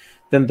strength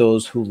than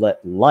those who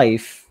let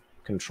life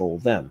control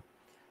them.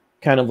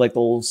 Kind of like the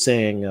old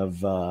saying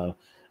of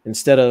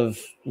instead of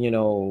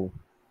letting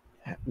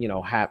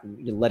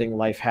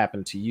life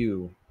happen to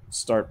you,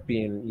 start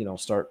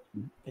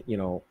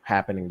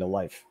happening to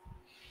life,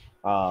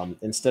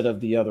 instead of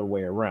the other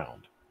way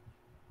around.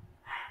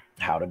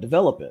 How to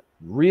develop it?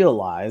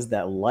 Realize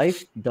that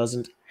life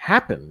doesn't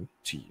happen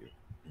to you;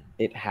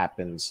 it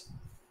happens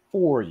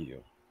for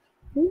you.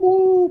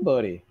 Woo,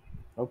 buddy.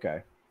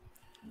 Okay.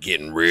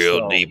 Getting real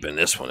So, deep in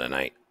this one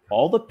tonight.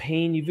 all the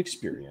pain you've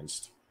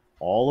experienced,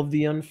 all of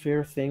the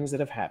unfair things that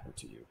have happened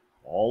to you,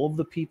 all of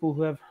the people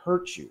who have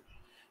hurt you,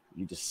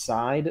 you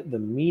decide the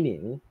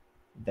meaning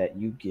that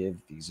you give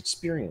these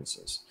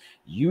experiences.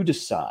 You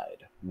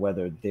decide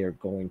whether they're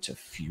going to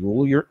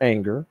fuel your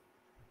anger,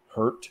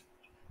 hurt,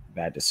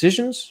 bad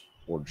decisions,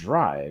 or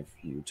drive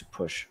you to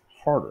push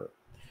harder.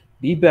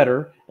 Be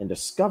better and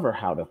discover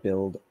how to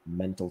build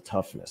mental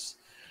toughness.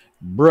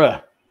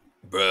 Bruh.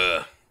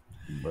 Bruh.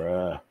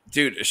 Bruh.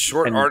 Dude, a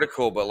short And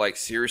article, but like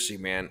seriously,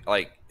 man,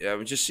 like I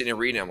was just sitting there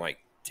reading. I'm like,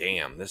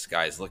 damn, this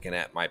guy's looking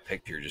at my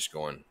picture, just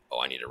going,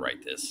 "Oh, I need to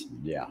write this,"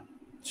 yeah.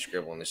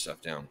 scribbling this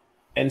stuff down.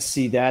 And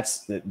see,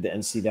 that's the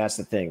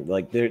thing.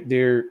 Like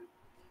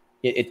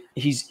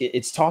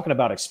it's talking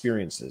about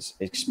experiences.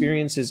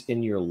 Experiences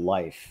in your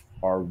life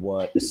are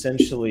what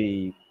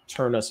essentially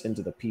turn us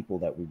into the people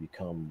that we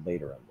become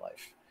later in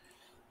life.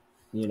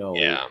 You know,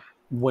 Yeah,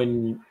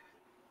 when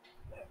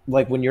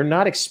when you're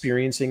not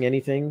experiencing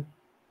anything,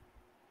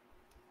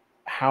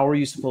 how are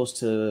you supposed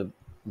to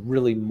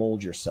really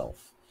mold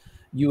yourself?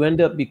 You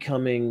end up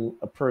becoming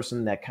a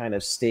person that kind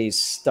of stays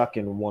stuck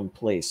in one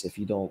place if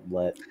you don't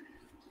let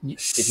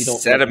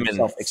sediment,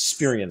 yourself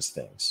experience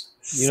things.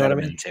 You know what I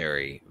mean?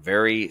 sedimentary,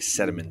 very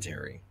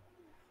sedimentary.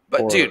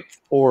 But dude,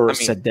 Or I mean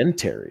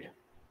sedentary.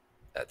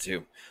 that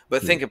too.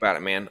 But Hmm. think about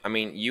it, man. I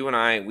mean, you and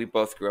I, we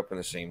both grew up in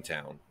the same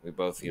town. We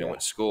both, Yeah.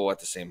 went to school at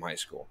the same high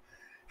school.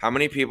 How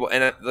many people?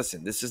 And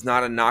listen, this is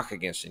not a knock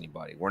against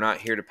anybody. We're not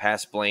here to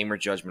pass blame or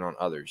judgment on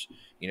others.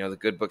 The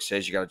good book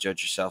says you got to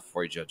judge yourself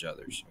before you judge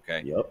others.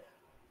 Okay. Yep.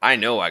 I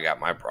know I got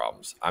my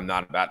problems. I'm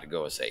not about to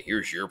go and say,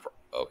 "Here's your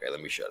problem." Okay,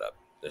 let me shut up.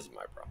 This is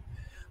my problem.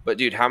 But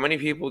dude, how many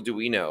people do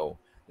we know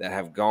that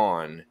have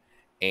gone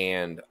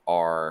and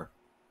are,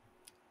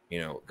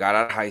 got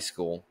out of high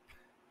school?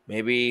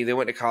 Maybe they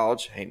went to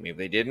college. Hey, maybe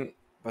they didn't,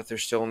 but they're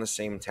still in the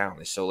same town.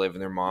 They still live in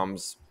their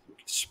mom's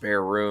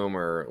spare room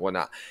or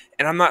whatnot.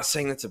 And I'm not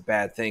saying that's a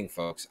bad thing,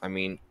 folks. I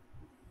mean,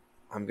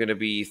 I'm going to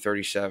be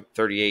 37,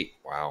 38.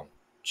 Wow.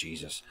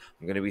 Jesus.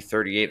 I'm going to be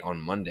 38 on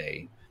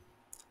Monday.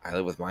 I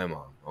live with my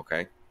mom.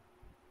 Okay.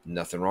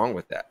 Nothing wrong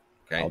with that.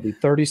 Okay. I'll be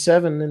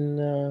 37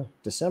 in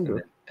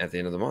December. At the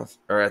end of the month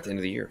or at the end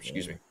of the year, Yeah.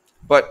 excuse me.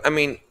 But I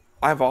mean,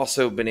 I've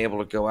also been able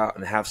to go out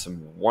and have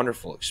some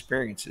wonderful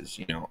experiences.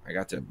 I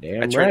got to,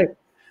 Damn right.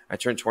 I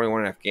turned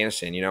 21 in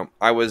Afghanistan.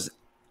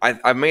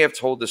 I may have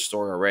told this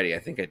story already. I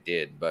think I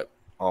did, but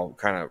I'll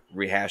kind of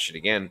rehash it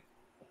again.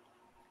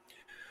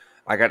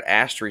 I got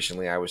asked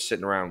recently, I was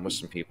sitting around with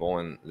some people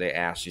and they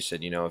asked, you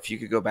said, if you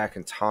could go back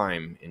in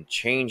time and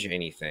change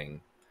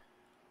anything,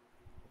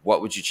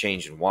 what would you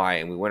change and why?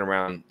 And we went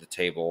around the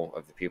table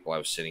of the people I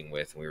was sitting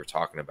with and we were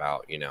talking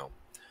about,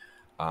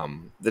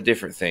 the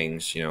different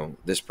things.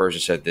 This person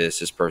said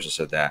this person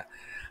said that.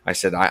 I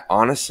said, I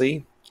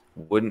honestly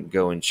wouldn't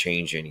go and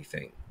change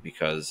anything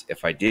because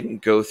if I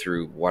didn't go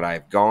through what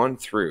I've gone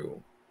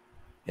through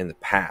in the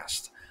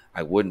past,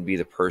 I wouldn't be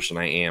the person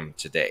I am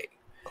today.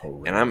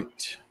 And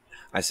Correct.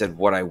 I said,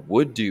 what I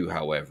would do,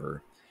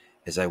 however,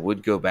 is I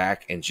would go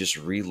back and just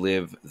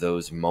relive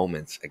those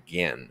moments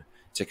again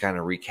to kind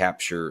of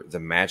recapture the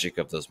magic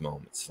of those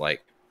moments.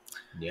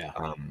 Yeah.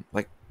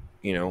 Like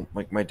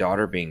my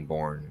daughter being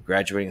born,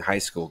 graduating high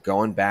school,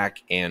 going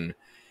back and,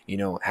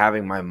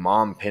 having my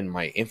mom pin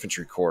my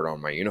infantry cord on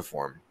my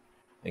uniform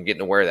and getting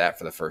to wear that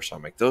for the first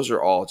time. Like those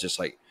are all just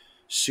like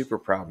super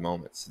proud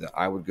moments that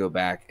I would go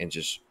back and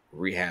just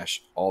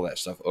rehash all that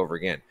stuff over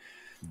again.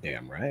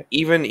 Damn right.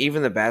 Even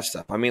the bad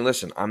stuff. I mean,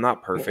 listen, I'm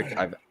not perfect.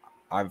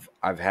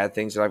 I've had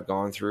things that I've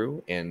gone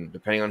through, and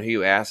depending on who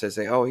you ask, they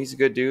say, "Oh, he's a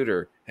good dude,"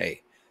 or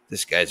 "Hey,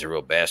 this guy's a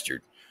real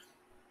bastard."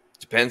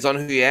 Depends on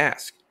who you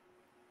ask,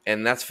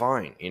 and that's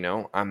fine.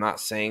 I'm not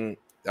saying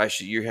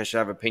you should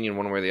have opinion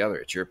one way or the other.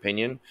 It's your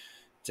opinion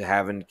to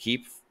have and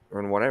keep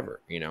or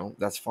whatever.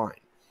 That's fine.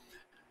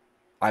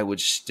 I would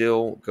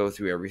still go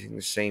through everything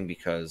the same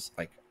because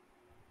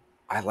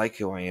I like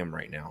who I am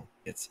right now.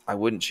 I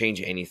wouldn't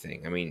change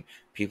anything. I mean,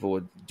 people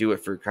would do it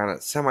for kind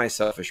of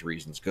semi-selfish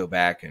reasons. Go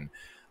back and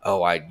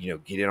I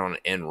get in on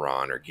an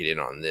Enron or get in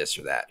on this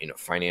or that.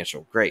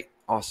 Financial, great,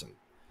 awesome.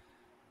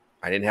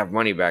 I didn't have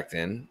money back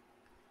then.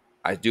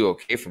 I do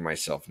okay for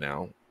myself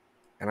now,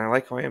 and I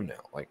like who I am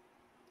now. Like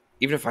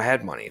even if I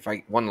had money, if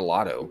I won the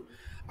lotto,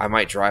 I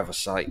might drive a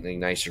slightly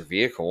nicer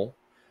vehicle.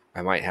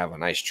 I might have a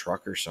nice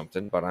truck or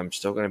something, but I'm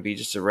still going to be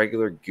just a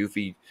regular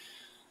goofy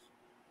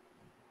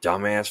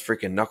dumbass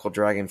freaking knuckle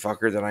dragging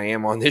fucker that I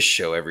am on this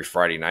show every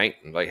Friday night.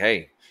 And like,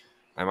 hey,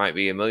 I might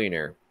be a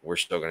millionaire. We're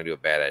still going to do a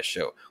badass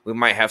show. We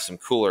might have some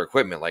cooler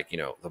equipment, like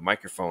the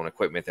microphone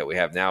equipment that we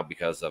have now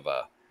because of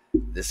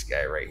this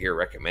guy right here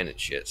recommended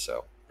shit.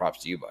 So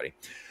props to you, buddy.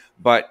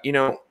 But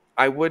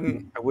I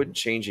wouldn't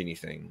change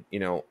anything.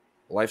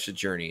 Life's a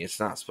journey. It's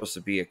not supposed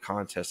to be a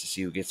contest to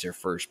see who gets there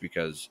first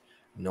because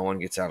no one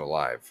gets out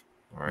alive.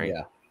 All right,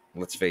 Yeah.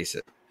 let's face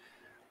it.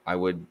 I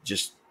would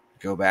just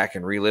go back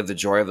and relive the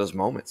joy of those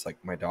moments, like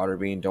my daughter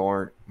being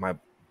born,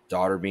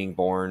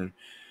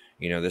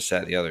 this,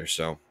 that, the other.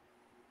 So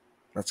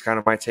that's kind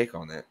of my take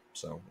on that.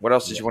 So what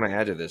else did Yeah. you want to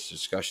add to this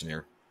discussion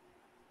here?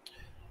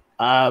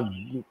 Uh,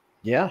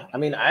 yeah. I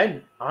mean,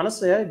 I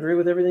honestly I agree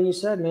with everything you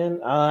said,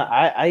 man.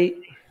 I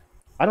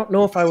don't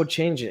know if I would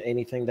change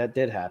anything that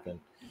did happen,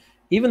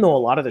 even though a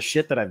lot of the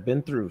shit that I've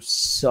been through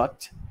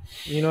sucked.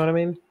 You know what I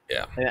mean?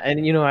 Yeah.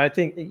 And I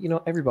think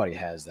everybody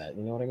has that.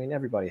 You know what I mean?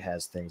 Everybody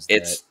has things.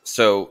 It's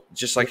so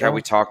just like how we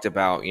know? talked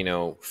about,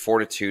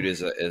 fortitude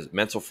is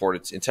mental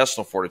fortitude,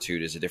 intestinal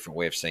fortitude is a different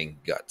way of saying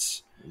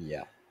guts.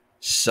 Yeah.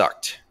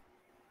 Sucked.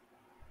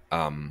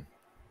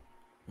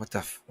 what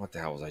the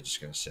hell was I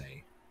just going to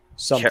say?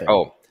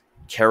 Something.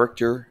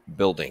 Character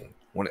building.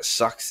 When it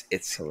sucks,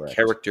 it's Correct.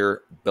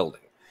 character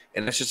building.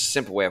 And that's just a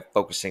simple way of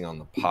focusing on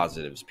the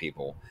positives,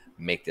 people.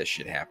 Make this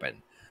shit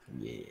happen.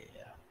 Yeah.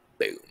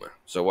 Boom.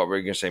 So what were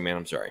you going to say, man?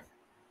 I'm sorry.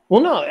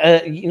 Well,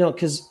 no,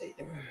 because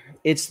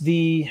it's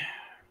the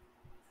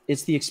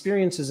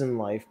experiences in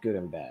life, good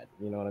and bad.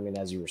 You know what I mean?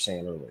 As you were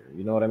saying earlier,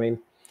 you know what I mean?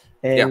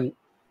 Yeah. And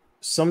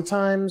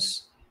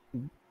sometimes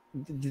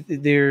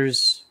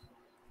there's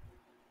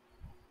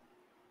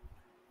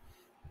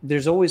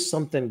always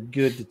something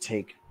good to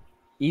take,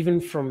 even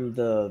from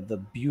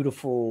the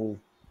beautiful,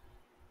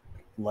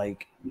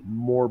 like,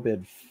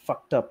 morbid,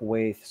 fucked up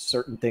way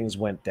certain things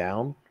went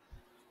down.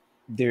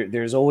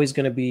 There's always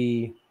going to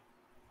be,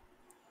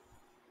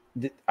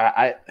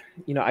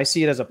 I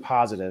see it as a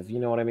positive. You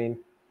know what I mean?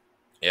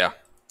 Yeah.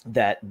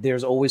 That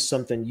there's always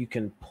something you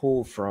can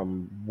pull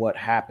from what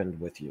happened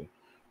with you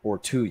or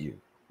to you.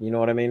 You know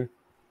what I mean?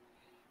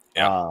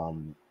 Yeah.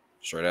 Um,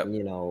 Straight up.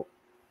 you know,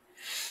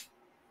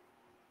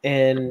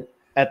 and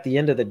at the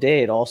end of the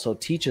day, it also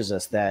teaches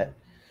us that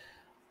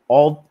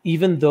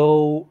even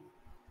though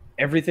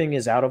everything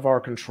is out of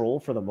our control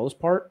for the most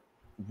part,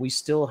 we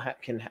still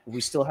we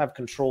still have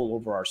control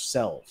over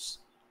ourselves.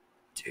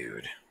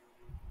 Dude.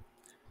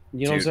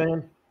 You know what I'm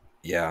saying?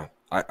 Yeah.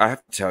 I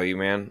have to tell you,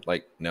 man,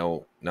 like,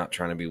 no, not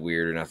trying to be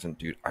weird or nothing,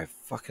 dude. I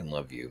fucking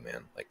love you,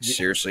 man. Like,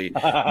 seriously,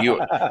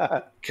 you,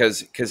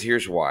 because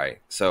here's why.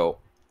 So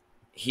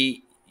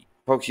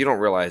folks, you don't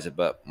realize it,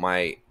 but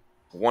my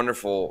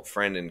wonderful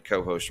friend and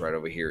co-host right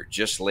over here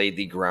just laid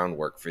the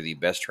groundwork for the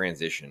best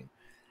transition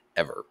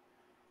ever.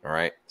 All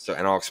right. So,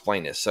 and I'll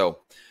explain this. So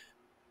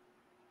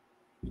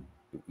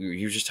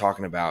you're just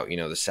talking about,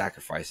 the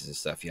sacrifices and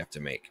stuff you have to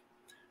make.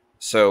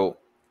 So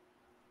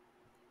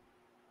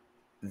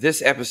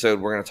this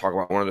episode, we're going to talk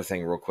about one other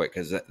thing real quick,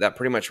 because that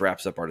pretty much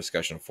wraps up our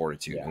discussion of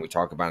fortitude. Yeah. And we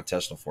talk about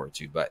intestinal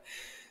fortitude. But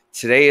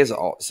today is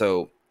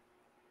also,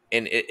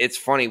 and it's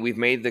funny, we've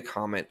made the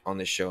comment on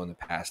this show in the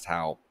past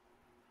how,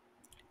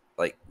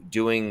 like,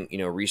 doing,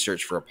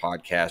 research for a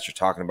podcast or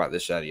talking about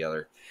this, that, or the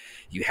other,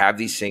 you have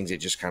these things that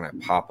just kind of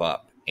pop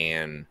up,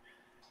 and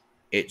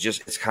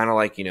it's kind of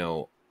like,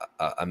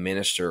 a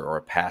minister or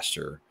a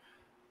pastor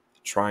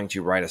trying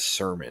to write a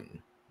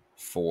sermon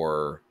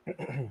for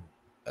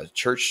a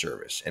church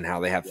service, and how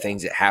they have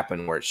things that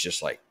happen where it's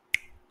just like,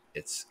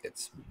 it's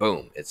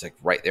boom, it's like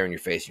right there in your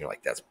face, and you're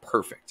like, that's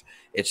perfect.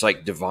 It's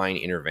like divine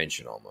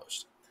intervention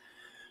almost.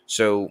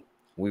 So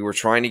we were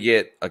trying to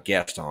get a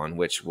guest on,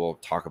 which we'll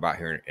talk about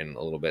here in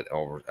a little bit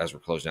as we're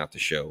closing out the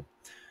show,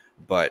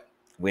 but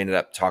we ended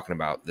up talking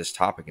about this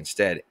topic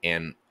instead.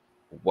 And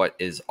what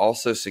is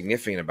also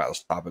significant about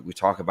this topic, we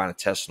talk about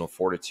intestinal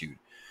fortitude.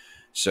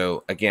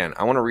 So again,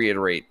 I want to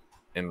reiterate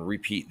and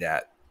repeat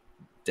that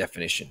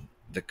definition: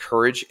 the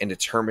courage and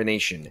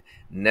determination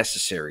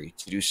necessary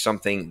to do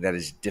something that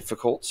is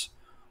difficult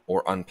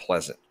or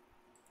unpleasant.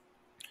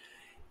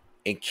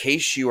 In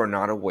case you are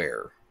not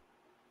aware,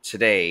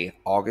 today,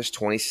 August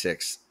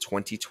 26th,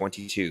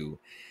 2022,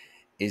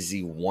 is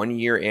the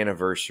 1-year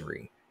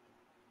anniversary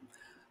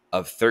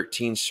of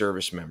 13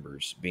 service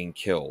members being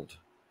killed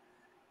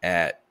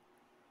at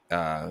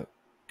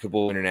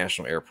Kabul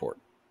International Airport.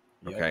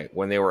 Okay,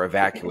 when they were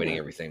evacuating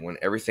everything, when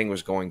everything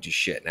was going to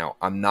shit. Now,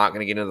 I'm not going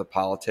to get into the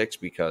politics,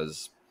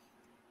 because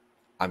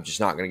I'm just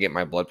not going to get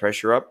my blood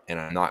pressure up, and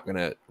I'm not going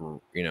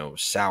to,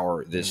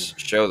 sour this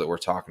show that we're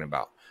talking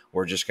about.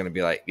 We're just going to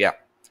be like, yeah,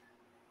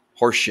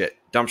 horse shit,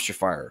 dumpster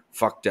fire,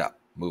 fucked up,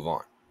 move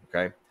on.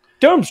 Okay,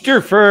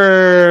 dumpster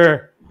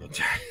fire.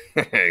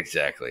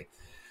 Exactly.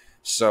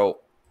 So,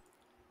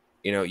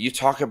 you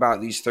talk about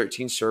these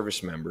 13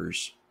 service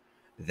members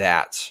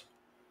that,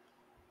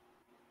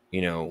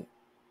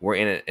 we're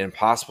in an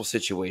impossible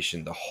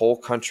situation. The whole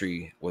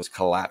country was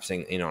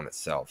collapsing in on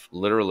itself,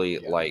 literally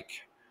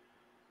like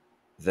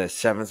the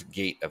seventh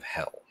gate of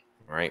hell,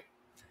 right?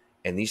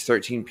 And these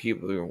 13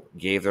 people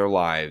gave their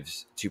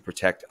lives to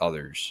protect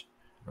others,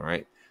 all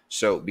right?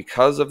 So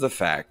because of the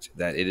fact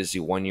that it is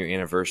the 1-year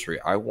anniversary,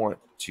 I want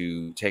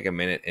to take a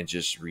minute and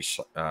just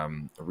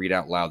read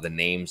out loud the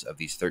names of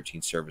these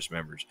 13 service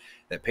members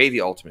that pay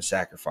the ultimate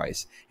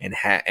sacrifice and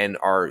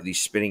are the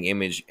spitting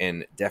image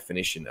and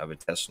definition of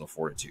intestinal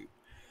fortitude.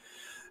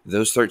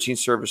 Those 13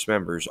 service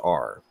members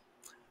are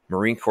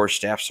Marine Corps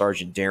Staff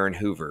Sergeant Darren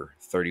Hoover,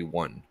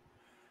 31,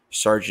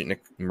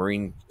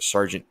 Marine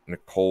Sergeant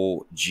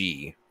Nicole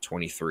G.,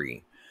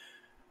 23,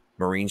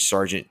 Marine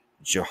Sergeant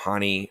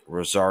Johanny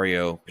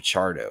Rosario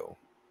Pichardo,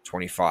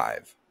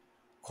 25,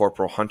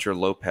 Corporal Hunter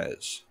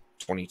Lopez,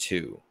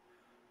 22,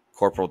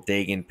 Corporal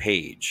Dagan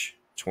Page,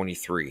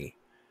 23,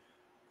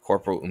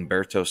 Corporal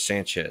Humberto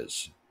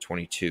Sanchez,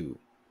 22,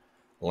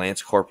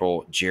 Lance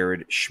Corporal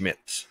Jared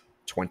Schmitz,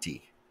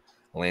 20,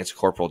 Lance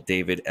Corporal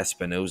David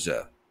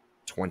Espinoza,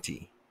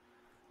 20,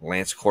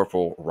 Lance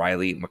Corporal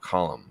Riley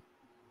McCollum,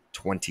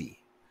 20,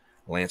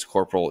 Lance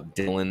Corporal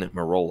Dylan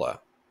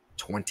Marola,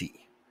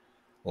 20,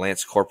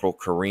 Lance Corporal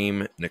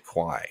Kareem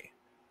Nakwai,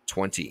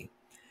 20,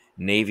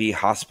 Navy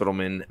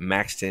Hospitalman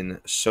Maxton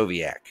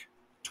Soviak,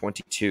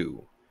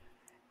 22,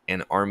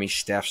 and Army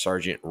Staff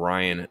Sergeant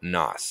Ryan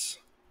Noss,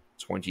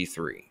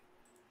 23.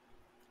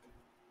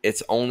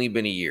 It's only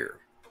been a year,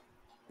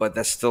 but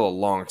that's still a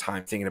long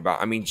time thinking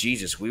about. I mean,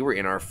 Jesus, we were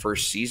in our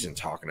first season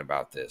talking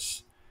about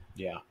this.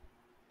 Yeah.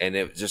 And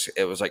it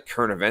was like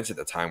current events at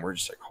the time. We're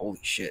just like, holy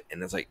shit.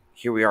 And it's like,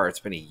 here we are. It's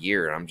been a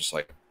year. And I'm just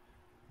like,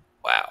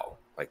 wow,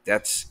 like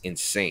that's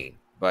insane.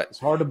 But it's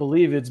hard to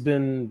believe it's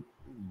been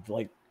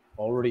like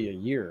already a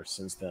year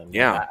since then.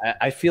 Yeah. Like,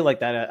 I feel like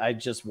that. I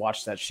just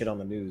watched that shit on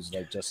the news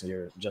like just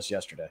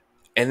yesterday.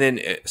 And then,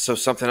 so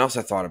something else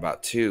I thought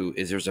about too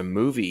is there's a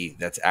movie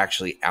that's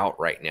actually out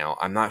right now.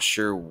 I'm not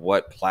sure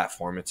what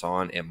platform it's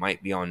on. It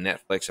might be on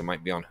Netflix. It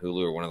might be on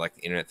Hulu or one of like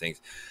the internet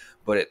things.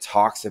 But it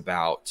talks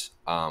about,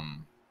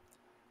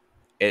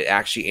 it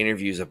actually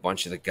interviews a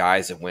bunch of the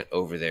guys that went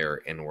over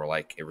there and were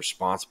like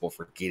responsible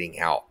for getting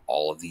out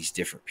all of these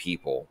different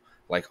people,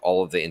 like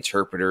all of the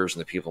interpreters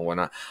and the people and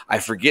whatnot. I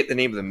forget the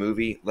name of the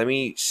movie. Let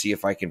me see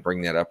if I can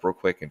bring that up real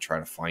quick and try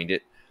to find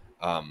it.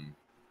 Hold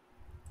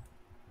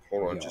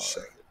on just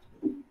a second.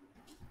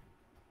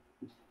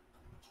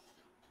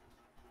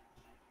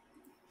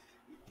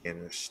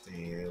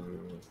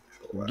 Understand.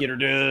 Get her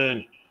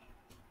done.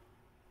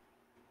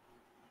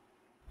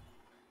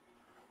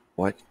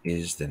 What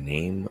is the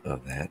name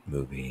of that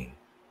movie?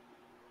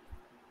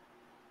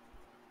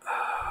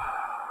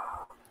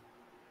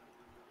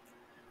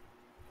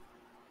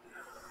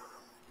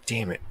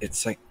 Damn it.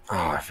 It's like,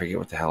 I forget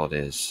what the hell it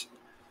is.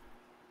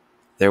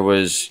 There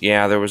was a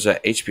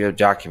HBO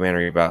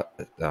documentary about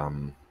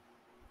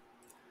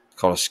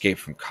called Escape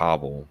from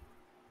Kabul.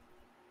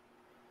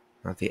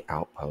 Not The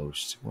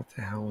Outpost. What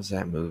the hell was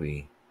that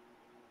movie?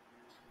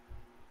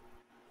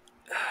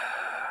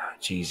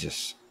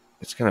 Jesus.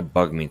 It's going to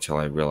bug me until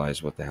I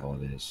realize what the hell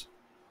it is.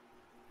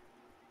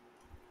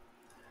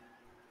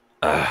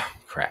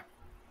 Crap.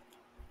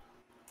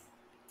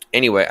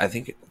 Anyway, I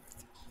think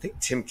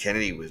Tim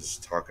Kennedy was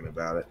talking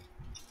about it.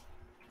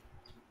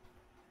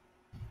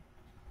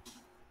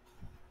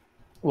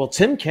 Well,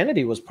 Tim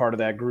Kennedy was part of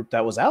that group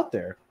that was out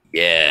there.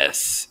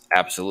 Yes,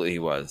 absolutely he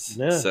was.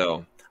 Yeah.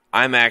 So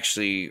I'm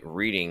actually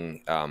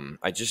reading.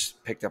 I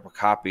just picked up a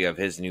copy of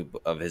his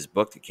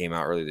book that came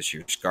out earlier this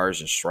year,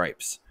 Scars and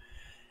Stripes,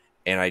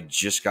 and I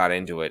just got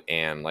into it.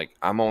 And like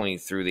I'm only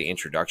through the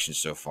introduction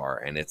so far,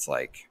 and it's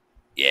like,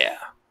 yeah,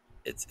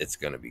 it's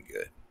gonna be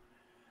good.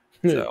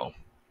 So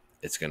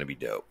it's gonna be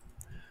dope.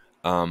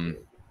 Not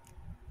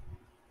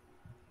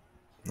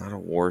a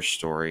war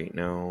story,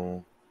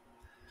 no.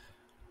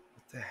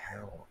 What the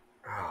hell?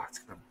 Oh, it's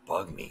gonna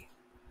bug me.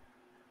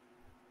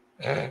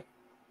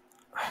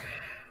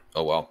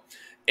 Oh well.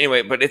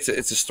 Anyway, but it's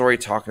a story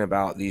talking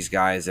about these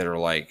guys that are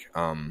like,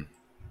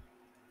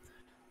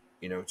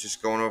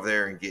 just going over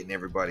there and getting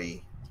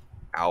everybody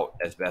out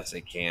as best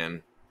they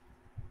can.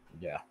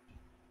 Yeah.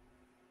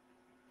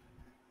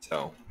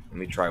 So let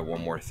me try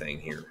one more thing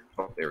here.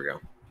 Oh, there we go.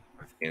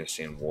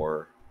 Afghanistan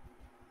war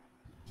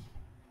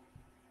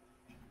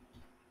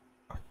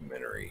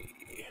documentary.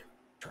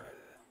 Try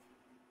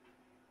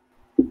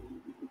that.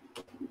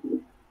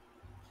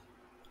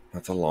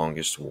 Not the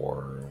longest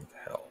war. What the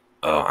hell?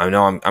 Oh, I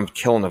know I'm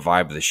killing the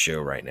vibe of the show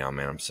right now,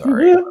 man. I'm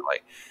sorry. Mm-hmm.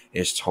 Like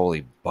it's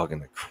totally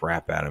bugging the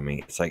crap out of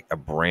me. It's like a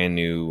brand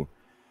new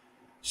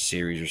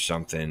series or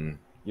something.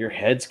 Your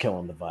head's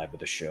killing the vibe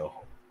of the show.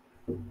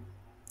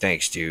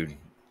 Thanks, dude.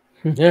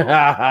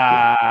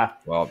 Yeah.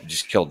 Well,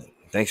 just killed.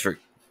 Thanks for.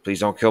 Please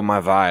don't kill my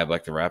vibe,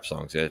 like the rap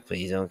song said.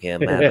 Please don't kill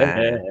my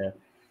vibe.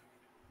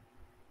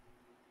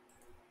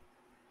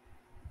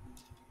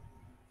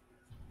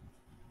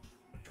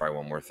 Try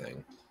one more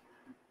thing.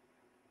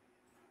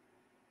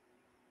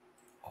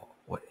 Oh,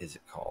 what is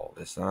it called?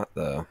 It's not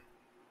the.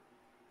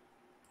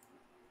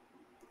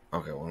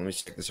 Okay, well, let me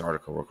check this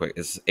article real quick.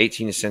 It's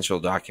 18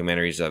 essential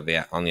documentaries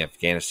on the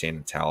Afghanistan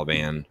and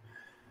Taliban.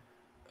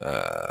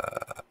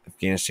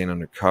 Afghanistan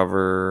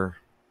Undercover.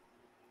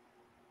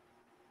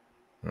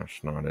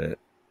 That's not it.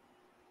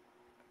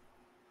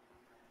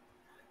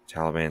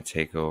 Taliban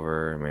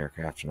takeover,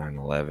 America after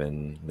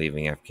 9/11,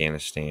 leaving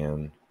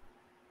Afghanistan,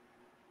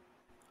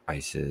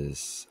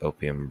 ISIS,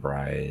 opium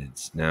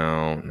brides.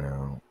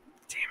 No.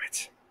 Damn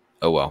it.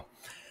 Oh well.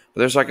 But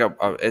there's like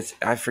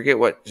I forget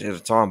what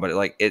it's on,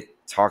 but it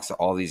talks to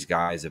all these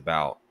guys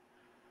about,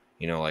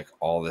 like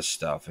all this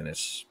stuff, and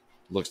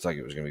looks like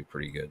it was going to be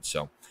pretty good.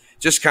 So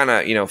just kind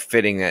of,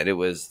 fitting that it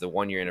was the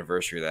 1 year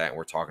anniversary of that, and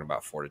we're talking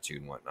about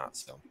Fortitude and whatnot.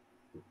 So,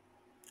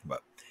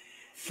 but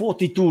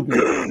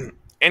Fortitude.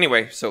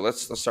 Anyway, so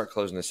let's start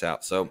closing this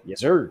out. So Yes,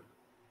 sir.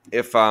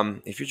 If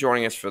you're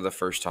joining us for the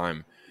first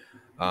time,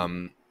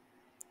 Alamo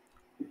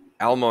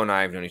and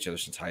I have known each other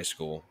since high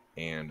school,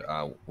 and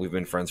we've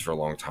been friends for a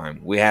long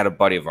time. We had a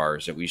buddy of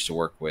ours that we used to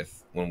work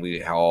with when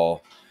we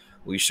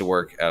used to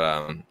work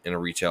at in a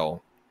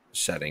retail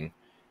setting,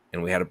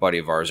 and we had a buddy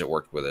of ours that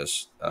worked with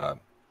us.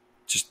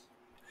 Just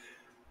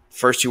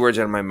first 2 words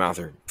out of my mouth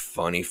are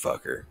funny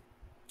fucker,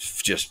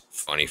 just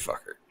funny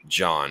fucker.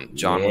 John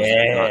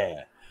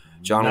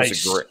Nice.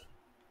 was a great.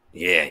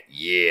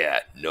 Yeah,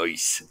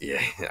 nice.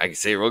 Yeah, I can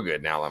say it real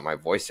good now. Like my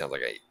voice sounds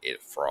like I ate a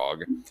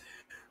frog.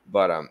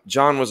 But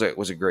John was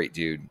a great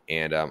dude,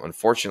 and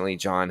unfortunately,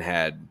 John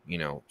had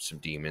some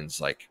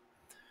demons, like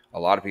a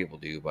lot of people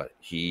do. But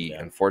he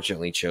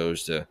unfortunately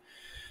chose to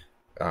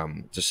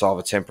solve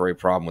a temporary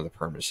problem with a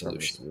permanent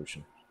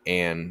solution.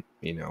 And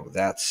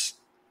that's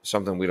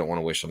something we don't want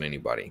to wish on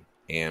anybody.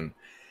 And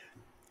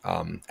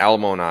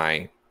Alamo and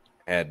I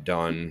had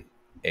done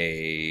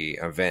a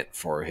event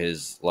for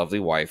his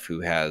lovely wife,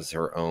 who has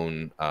her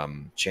own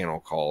channel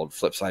called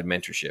Flipside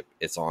Mentorship.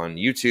 It's on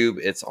YouTube,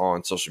 it's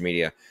on social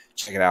media.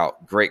 Check it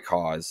out. Great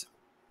cause,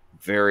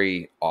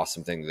 very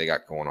awesome thing that they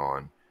got going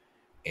on.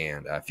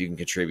 And if you can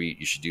contribute,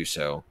 you should do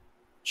so.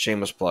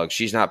 Shameless plug.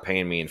 She's not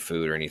paying me in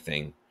food or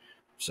anything,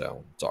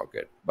 so it's all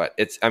good. But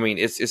it's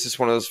just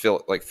one of those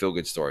feel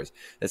good stories.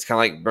 It's kind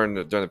of like during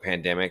the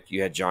pandemic,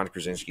 you had John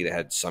Krasinski that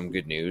had some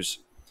good news.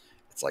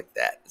 It's like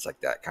that. It's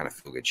like that kind of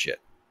feel good shit.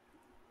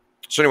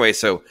 So anyway,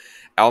 so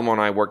Alamo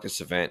and I worked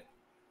this event.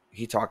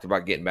 He talked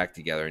about getting back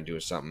together and doing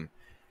something.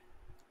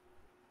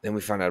 Then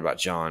we found out about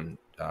John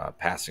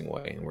passing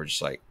away, and we're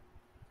just like,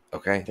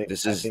 okay, I think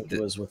it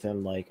was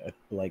within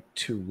like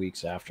 2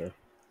 weeks after.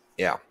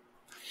 Yeah.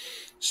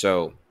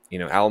 So,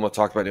 Alamo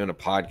talked about doing a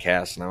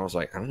podcast, and I was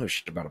like, I don't know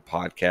shit about a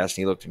podcast. And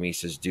he looked at me, he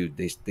says, dude,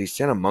 they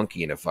sent a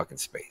monkey into fucking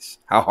space.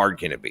 How hard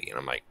can it be? And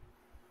I'm like,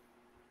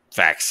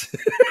 facts.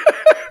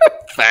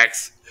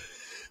 Facts.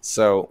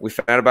 So we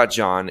found out about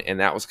John, and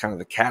that was kind of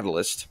the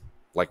catalyst,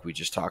 like we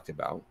just talked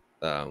about,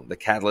 the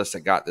catalyst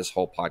that got this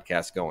whole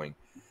podcast going.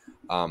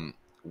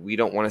 We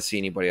don't want to see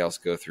anybody else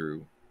go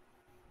through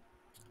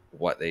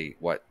what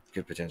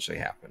could potentially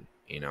happen,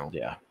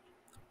 Yeah.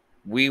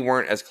 We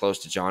weren't as close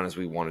to John as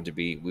we wanted to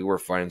be. We were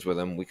friends with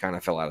him. We kind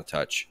of fell out of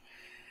touch.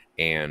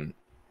 And,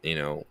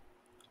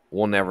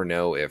 we'll never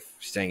know if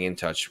staying in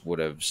touch would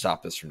have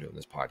stopped us from doing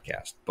this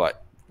podcast.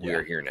 But we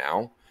are here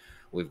now.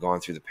 We've gone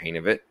through the pain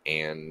of it,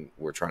 and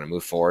we're trying to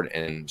move forward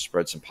and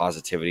spread some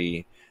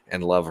positivity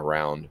and love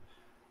around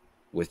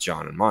with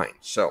John in mind.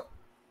 So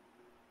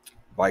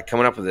by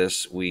coming up with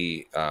this,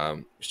 we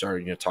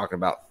started, talking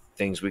about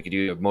things we could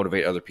do to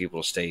motivate other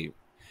people to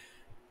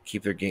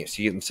keep their game,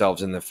 see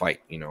themselves in the fight,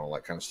 all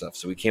that kind of stuff.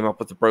 So we came up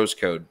with the Bros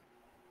Code.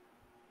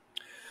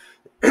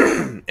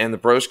 And the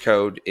Bros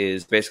Code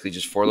is basically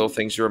just 4 little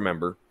things to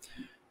remember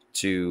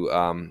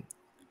to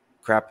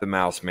crap the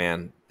mouse,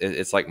 man.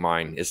 It's like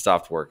mine. It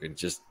stopped working.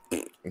 Just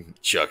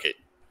chuck it.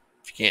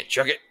 If you can't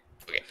chuck it,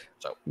 okay.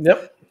 So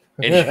yep.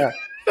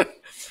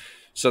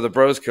 So the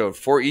Bros Code,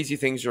 4 easy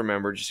things to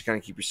remember, just to kind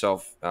of keep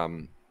yourself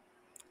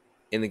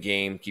in the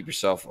game, keep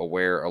yourself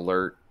aware,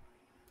 alert,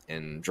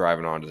 and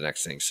driving on to the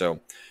next thing.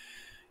 So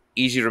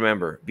easy to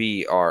remember.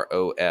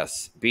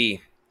 BROS.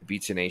 B. Be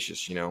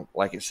tenacious.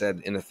 Like it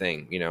said in the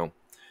thing.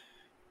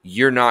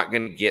 You're not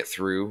going to get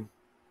through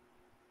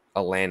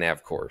a land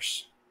nav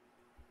course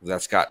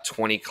that's got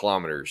 20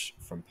 kilometers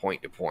from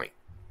point to point.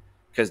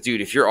 Because, dude,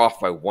 if you're off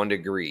by 1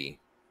 degree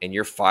and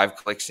you're 5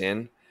 clicks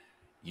in,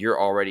 you're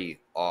already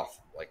off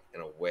like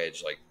in a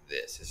wedge like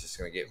this. It's just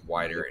going to get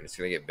wider, and it's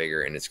going to get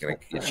bigger, and it's going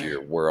to get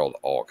your world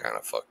all kind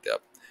of fucked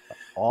up.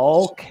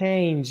 All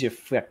canes, you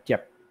fucked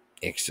up.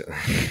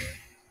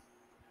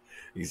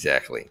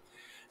 Exactly.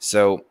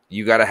 So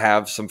you got to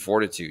have some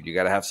fortitude. You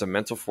got to have some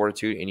mental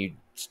fortitude, and you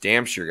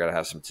damn sure got to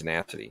have some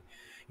tenacity.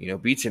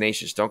 Be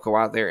tenacious. Don't go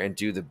out there and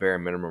do the bare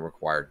minimum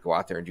required. Go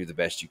out there and do the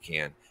best you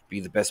can.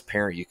 Be the best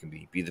parent you can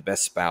be. Be the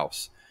best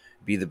spouse.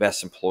 Be the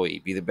best employee.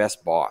 Be the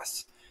best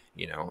boss.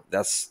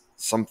 That's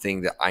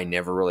something that I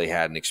never really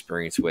had an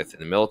experience with in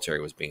the military,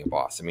 was being a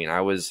boss. I mean,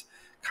 I was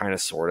kind of,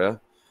 sort of,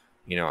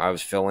 I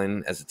was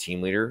filling as a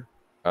team leader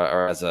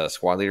or as a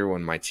squad leader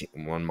when my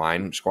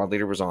squad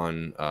leader was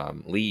on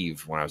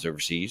leave when I was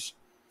overseas.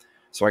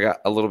 So I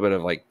got a little bit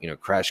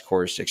of crash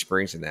course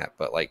experience in that,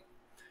 but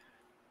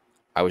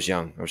I was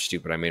young. I was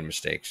stupid. I made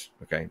mistakes.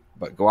 Okay.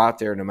 But go out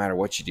there, no matter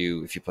what you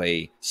do. If you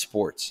play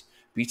sports,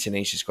 be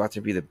tenacious. Go out there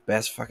and be the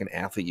best fucking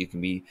athlete you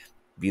can be.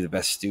 Be the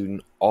best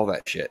student, all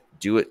that shit.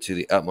 Do it to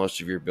the utmost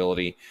of your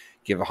ability.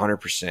 Give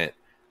 100%,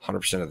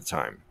 100% of the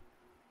time.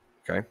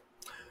 Okay.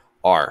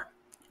 R,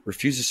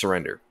 refuse to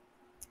surrender.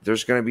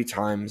 There's going to be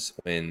times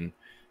when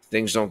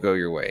things don't go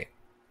your way.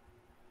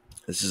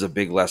 This is a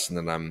big lesson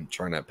that I'm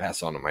trying to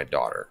pass on to my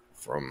daughter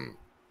from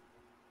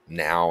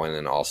now, and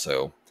then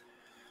also,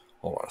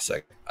 hold on a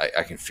second.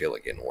 I can feel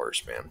it getting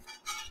worse, man.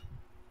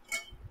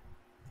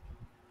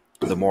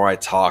 The more I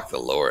talk, the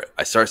lower it.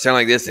 I start sounding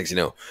like this. Next, I'm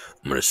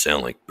going to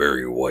sound like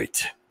Barry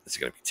White. It's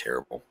going to be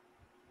terrible.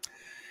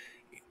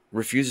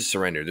 Refuse to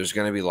surrender. There's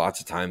going to be lots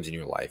of times in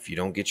your life you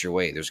don't get your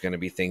way. There's going to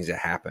be things that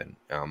happen.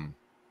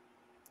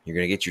 You're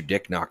going to get your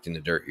dick knocked in the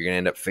dirt. You're going to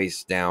end up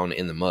face down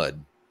in the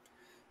mud.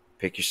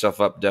 Pick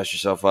yourself up, dust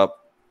yourself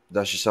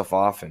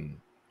off, and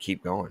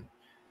keep going.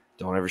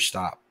 Don't ever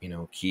stop.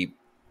 Keep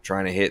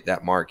trying to hit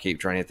that mark. Keep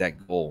trying to hit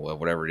that goal,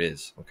 whatever it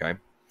is. Okay.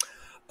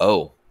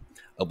 O,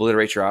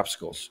 obliterate your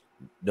obstacles.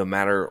 No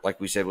matter, like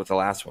we said with the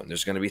last one,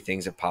 there's going to be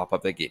things that pop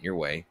up that get in your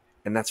way,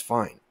 and that's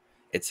fine.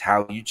 It's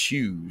how you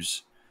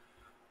choose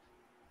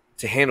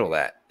to handle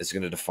that is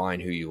going to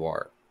define who you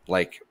are.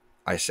 Like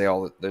I say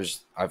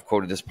I've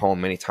quoted this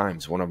poem many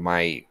times. One of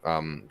my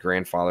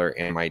grandfather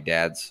and my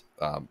dad's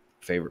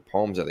favorite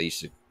poems that they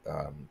used to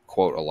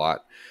quote a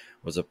lot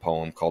was a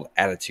poem called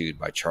Attitude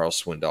by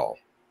Charles Swindoll.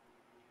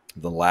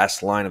 The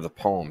last line of the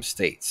poem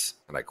states,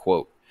 and I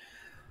quote,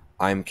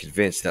 I'm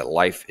convinced that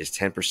life is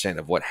 10%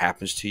 of what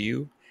happens to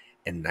you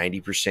and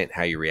 90%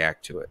 how you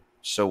react to it.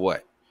 So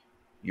what?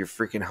 Your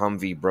freaking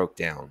Humvee broke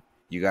down.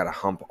 You got to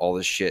hump all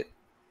this shit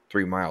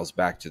 3 miles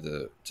back to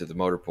the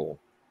motor pool.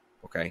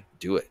 Okay?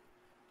 Do it.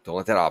 Don't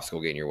let that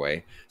obstacle get in your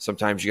way.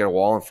 Sometimes you got a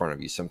wall in front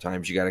of you.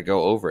 Sometimes you got to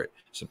go over it.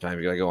 Sometimes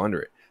you got to go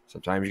under it.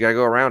 Sometimes you got to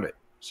go around it.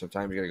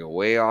 Sometimes you got to go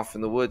way off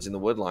in the woods, in the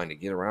wood line to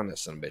get around that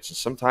son of a bitch. And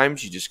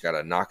sometimes you just got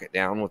to knock it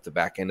down with the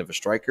back end of a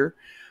striker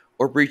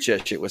or breach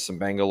that shit with some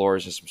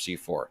Bangalores and some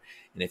C4.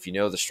 And if you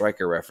know the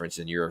striker reference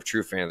and you're a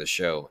true fan of the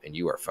show, and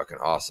you are fucking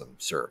awesome,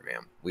 sir,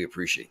 ma'am, we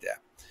appreciate that.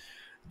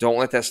 Don't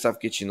let that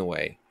stuff get you in the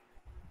way.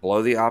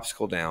 Blow the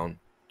obstacle down.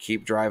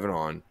 Keep driving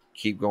on.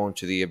 Keep going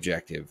to the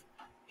objective.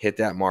 Hit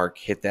that mark.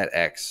 Hit that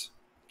X.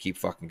 Keep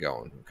fucking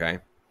going, okay?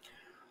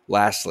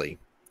 Lastly,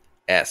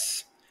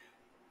 S.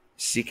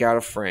 Seek out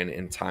a friend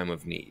in time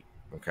of need,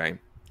 okay?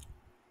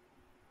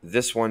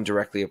 This one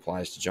directly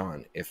applies to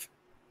John.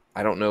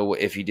 I don't know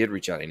if he did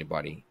reach out to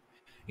anybody.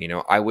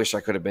 I wish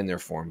I could have been there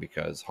for him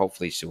because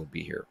hopefully he still would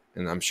be here.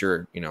 And I'm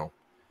sure,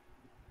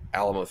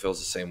 Alamo feels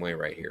the same way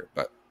right here.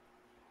 But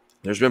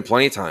there's been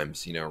plenty of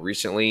times,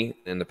 recently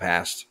in the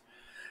past,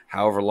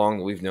 however long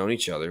that we've known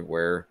each other,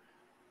 where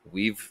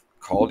we've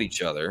called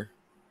each other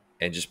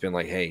and just been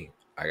like, hey,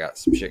 I got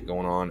some shit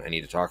going on. I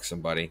need to talk to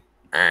somebody.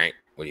 All right,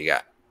 what do you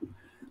got?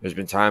 There's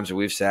been times that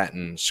we've sat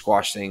and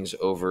squashed things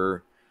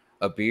over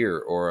a beer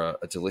or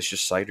a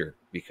delicious cider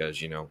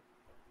because, I'm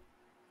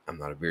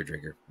not a beer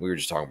drinker. We were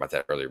just talking about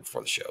that earlier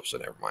before the show, so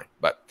never mind.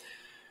 But,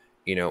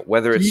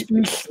 whether it's...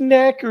 Getting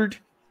snackered.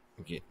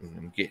 I'm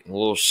getting a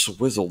little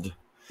swizzled.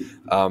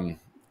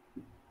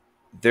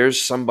 There's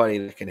somebody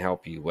that can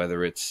help you,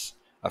 whether it's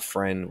a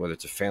friend, whether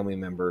it's a family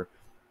member,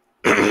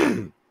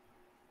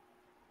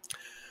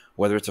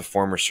 whether it's a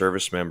former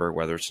service member,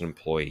 whether it's an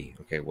employee,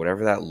 okay,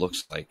 whatever that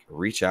looks like,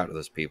 reach out to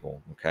those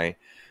people, okay?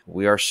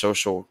 We are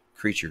social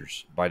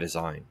creatures by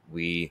design.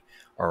 We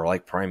are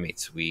like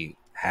primates. We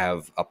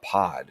have a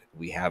pod.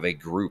 We have a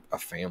group, a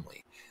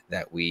family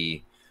that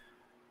we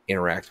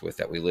interact with,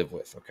 that we live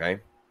with,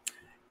 okay?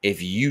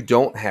 If you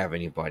don't have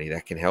anybody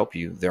that can help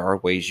you, there are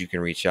ways you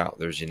can reach out.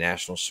 There's a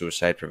National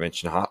Suicide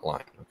Prevention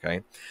Hotline,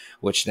 okay,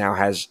 which now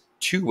has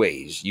 2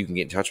 ways you can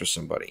get in touch with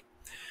somebody.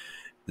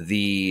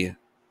 The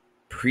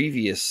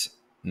previous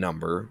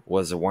number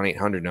was a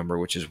 1-800 number,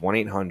 which is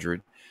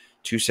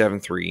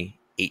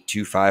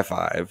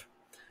 1-800-273-8255.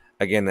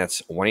 Again,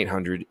 that's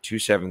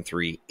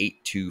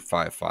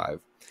 1-800-273-8255.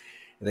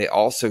 They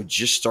also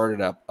just started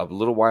up a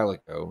little while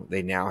ago.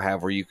 They now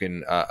have where you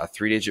can a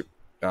 3-digit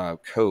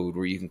code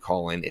where you can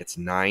call in. It's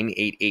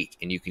 988,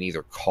 and you can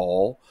either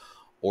call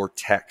or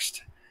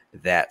text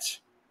that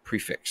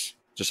prefix,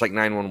 just like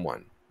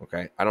 911.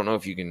 Okay, I don't know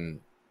if you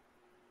can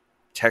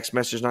text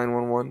message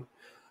 911,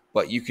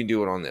 but you can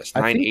do it on this.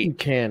 I think you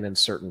can in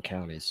certain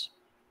counties.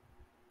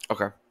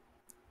 Okay,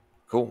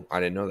 cool. I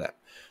didn't know that.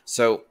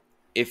 So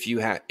if you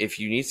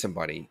need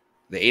somebody,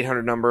 the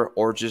 800 number,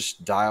 or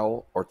just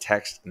dial or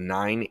text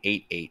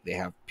 988. They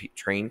have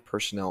trained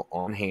personnel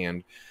on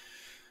hand,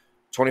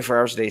 24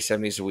 hours a day,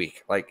 7 days a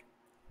week. Like,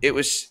 it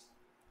was,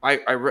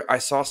 I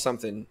saw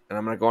something, and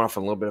I'm going to go off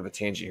on a little bit of a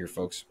tangent here,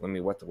 folks. Let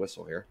me wet the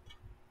whistle here.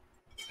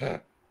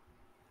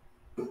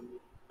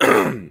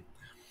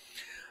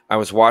 I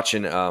was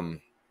watching a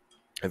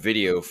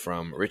video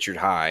from Richard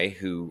High,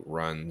 who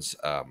runs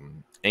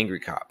Angry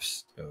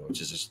Cops,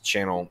 which is this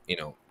channel,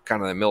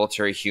 kind of the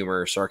military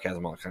humor,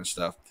 sarcasm, all that kind of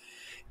stuff.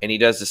 And he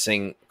does this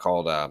thing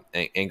called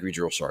Angry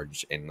Drill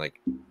Sergeant. And I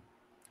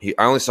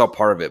only saw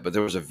part of it, but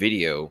there was a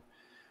video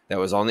that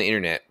was on the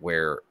internet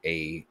where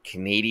a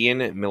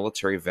Canadian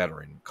military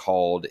veteran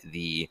called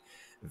the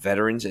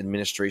Veterans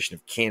Administration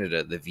of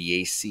Canada, the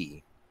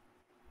VAC,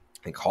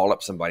 and called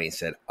up somebody and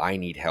said, I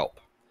need help.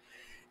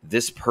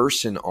 This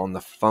person on the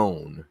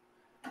phone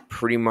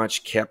pretty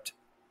much kept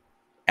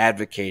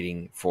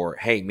advocating for,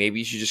 hey, maybe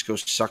you should just go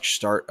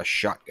start a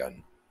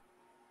shotgun.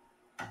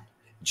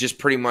 Just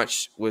pretty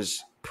much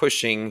was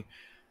pushing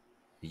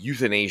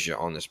euthanasia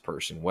on this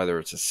person, whether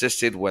it's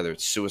assisted, whether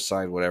it's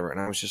suicide, whatever. And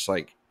I was just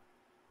like,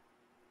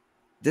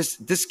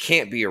 this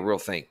can't be a real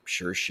thing.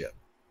 Sure as shit.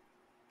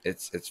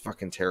 It's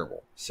fucking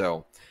terrible.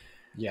 So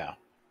yeah,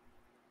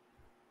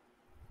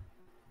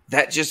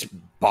 that just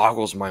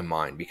boggles my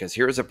mind, because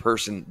here is a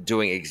person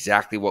doing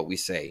exactly what we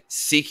say,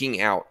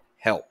 seeking out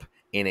help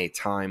in a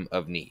time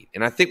of need.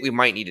 And I think we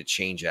might need to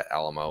change that,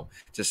 Alamo,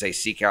 to say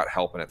seek out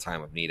help in a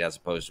time of need as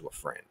opposed to a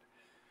friend.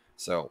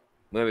 So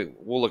maybe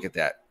we'll look at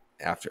that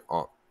after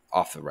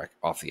off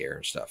the air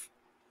and stuff.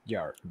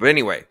 Yeah. But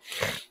anyway,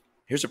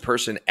 here's a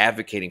person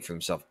advocating for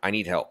themselves. I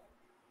need help.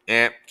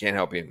 Can't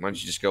help you. Why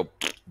don't you just go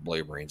blow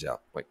your brains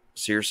out? Like,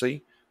 seriously?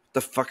 What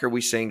the fuck are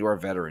we saying to our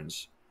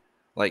veterans?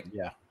 Like,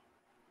 yeah.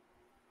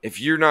 if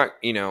you're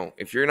not going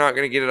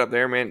to get it up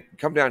there, man,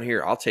 come down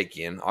here. I'll take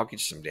you in. I'll get you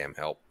some damn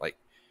help. Like,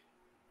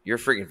 you're a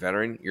freaking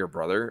veteran. You're a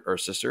brother or a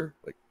sister.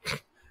 Like,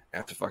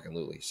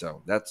 absolutely.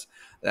 So that's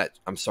that.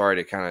 I'm sorry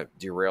to kind of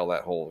derail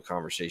that whole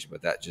conversation,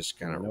 but that just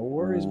kind of No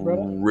worries,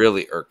 brother.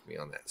 really irked me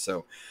on that.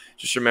 So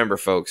just remember,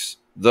 folks,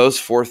 those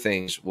 4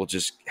 things will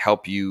just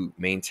help you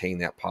maintain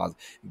that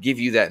positive, give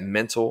you that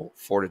mental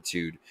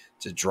fortitude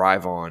to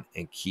drive on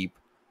and keep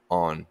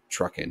on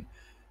trucking.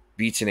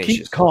 Be tenacious.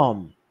 Keep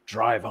calm.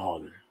 Drive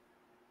on.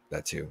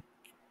 That too.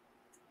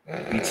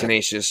 Be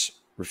tenacious.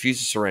 Refuse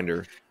to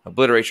surrender.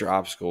 Obliterate your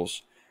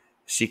obstacles.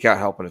 Seek out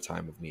help in a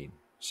time of need.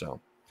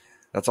 So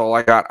that's all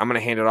I got. I'm going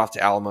to hand it off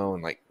to Alamo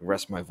and like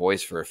rest my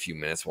voice for a few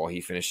minutes while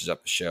he finishes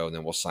up the show, and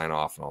then we'll sign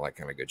off and all that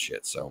kind of good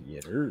shit. So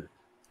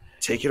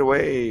take it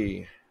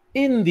away.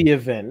 In the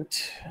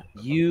event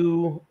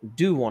you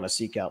do want to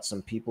seek out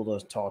some people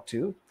to talk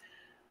to,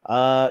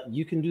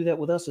 you can do that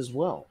with us as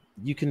well.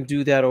 You can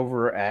do that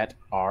over at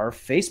our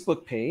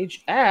Facebook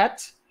page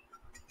at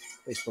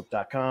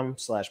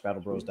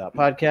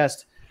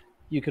facebook.com/battlebros.podcast.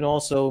 You can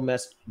also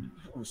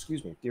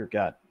dear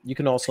God. You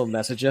can also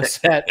message us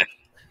at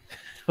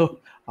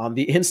on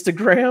the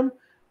Instagram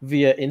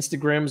via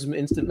Instagram's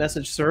instant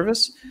message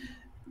service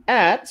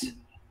at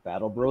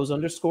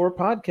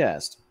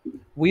battlebros_podcast.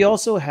 We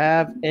also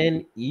have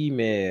an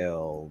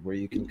email where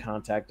you can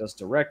contact us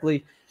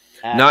directly.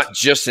 Not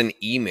just an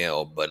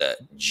email, but a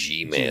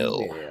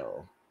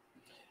Gmail.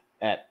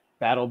 At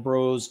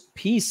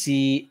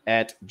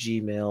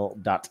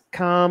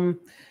battlebrospc@gmail.com.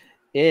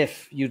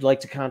 If you'd like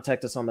to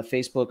contact us on the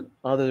Facebook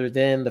other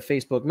than the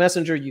Facebook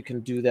Messenger, you can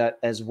do that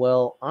as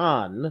well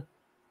on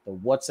the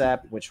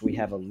WhatsApp, which we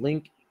have a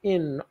link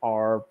in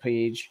our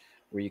page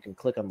where you can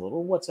click on the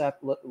little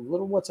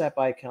WhatsApp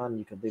icon.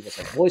 You can leave us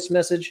a voice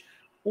message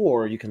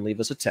or you can leave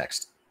us a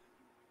text.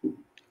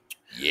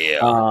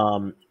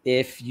 Yeah.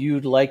 If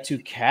you'd like to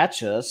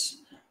catch us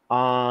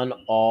on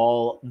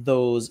all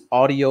those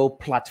audio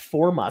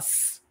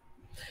platforms,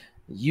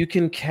 you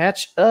can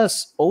catch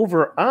us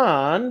over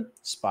on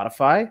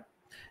Spotify.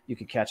 You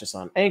can catch us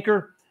on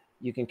Anchor.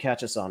 You can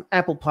catch us on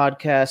Apple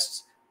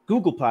Podcasts,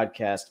 Google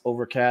Podcasts,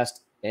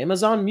 Overcast,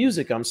 Amazon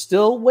Music. I'm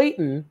still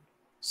waiting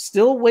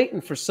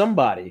for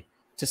somebody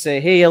to say,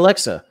 "Hey,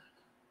 Alexa,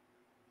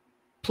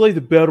 play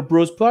the Battle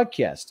Bros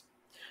podcast."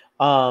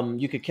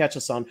 You could catch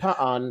us on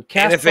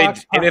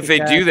Castbox. And if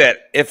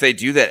they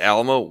do that,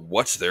 Alamo,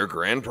 what's their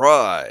grand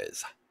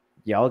prize?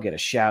 Y'all get a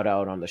shout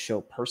out on the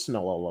show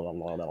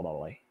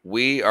personally.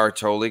 We are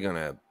totally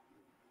gonna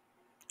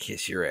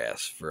kiss your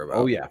ass for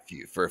about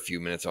a few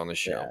minutes on the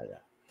show. Yeah.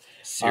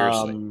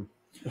 Seriously.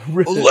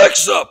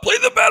 Alexa, play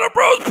the Battle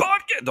Bros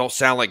podcast. Don't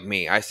sound like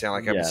me. I sound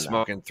like I've been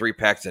smoking 3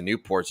 packs of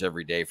Newports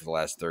every day for the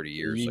last 30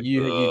 years.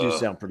 You do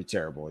sound pretty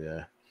terrible,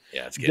 yeah.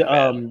 Yeah, it's getting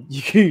bad.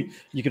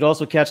 You could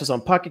also catch us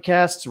on Pocket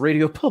Casts,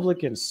 Radio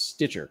Public, and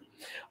Stitcher.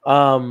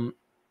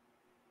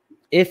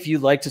 If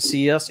you'd like to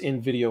see us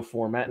in video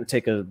format and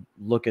take a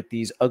look at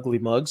these ugly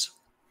mugs,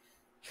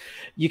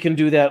 you can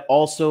do that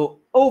also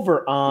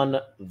over on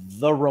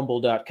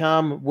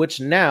therumble.com,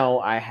 which now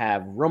I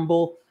have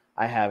Rumble,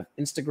 I have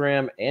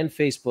Instagram and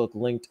Facebook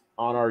linked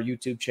on our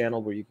YouTube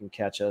channel where you can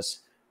catch us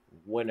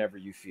whenever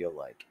you feel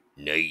like.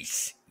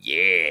 Nice.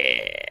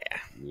 Yeah.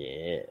 Nice.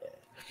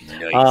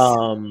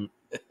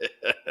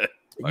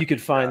 You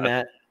could find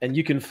that, and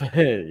you can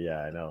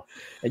I know,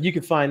 and you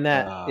can find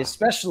that,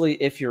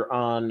 especially if you're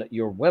on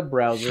your web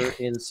browser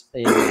in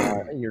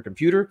your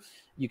computer.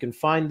 You can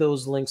find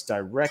those links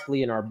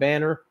directly in our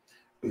banner,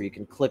 where you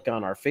can click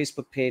on our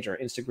Facebook page, our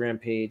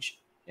Instagram page,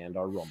 and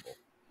our Rumble.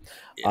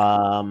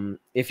 Yeah.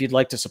 If you'd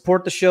like to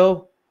support the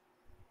show,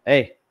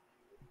 hey,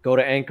 go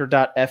to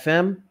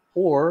anchor.fm,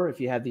 or if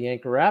you have the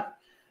Anchor app,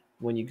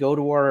 when you go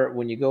to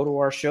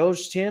our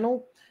show's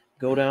channel,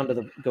 scroll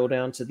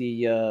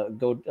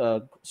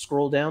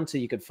down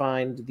till you could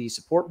find the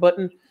support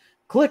button.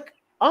 Click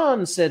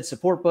on said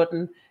support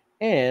button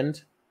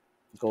and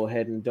go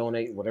ahead and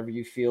donate whatever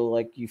you feel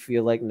like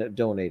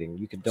donating.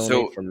 You could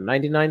donate from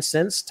 99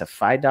 cents to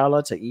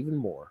 $5 to even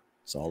more.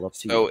 It's all up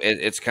to you. So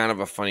it's kind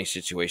of a funny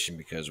situation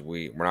because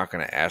we're not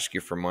going to ask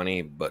you for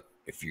money, but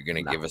if you're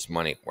going to give us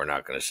money, we're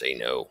not going to say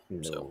no.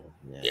 So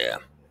yeah,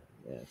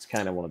 it's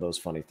kind of one of those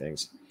funny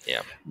things.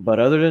 Yeah.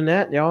 But other than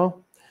that, y'all,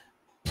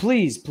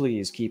 please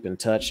keep in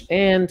touch.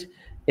 And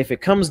if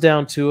it comes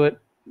down to it,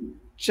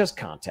 just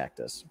contact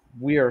us.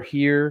 We are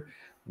here.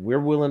 We're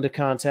willing to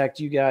contact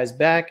you guys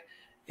back.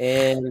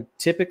 And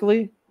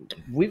typically,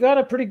 we've got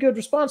a pretty good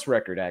response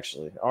record.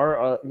 Actually,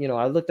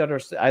 I looked at our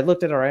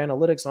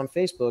analytics on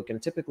Facebook,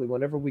 and typically,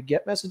 whenever we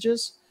get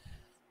messages,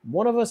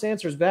 one of us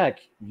answers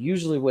back,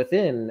 usually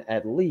within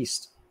at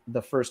least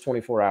the first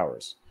 24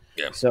 hours.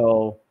 Yeah.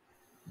 So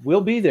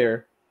we'll be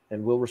there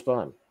and we'll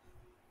respond.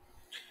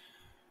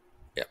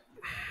 Yep.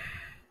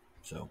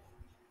 So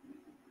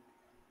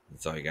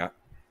that's all you got?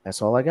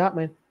 That's all I got,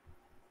 man.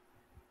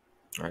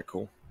 All right,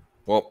 cool.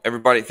 Well,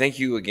 everybody, thank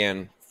you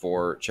again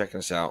for checking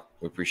us out.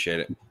 We appreciate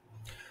it.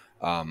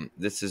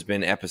 This has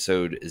been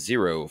episode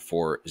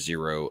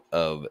 040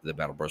 of the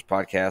Battle Bros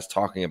podcast,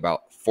 talking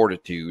about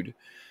Fortitude.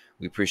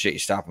 We appreciate you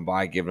stopping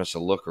by, giving us a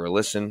look or a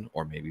listen,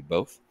 or maybe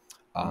both.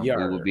 We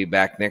will be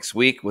back next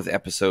week with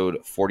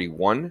episode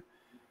 41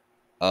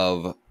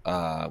 of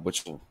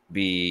which will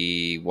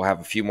be, we'll have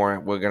a few more.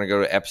 We're going to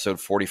go to episode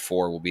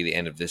 44 will be the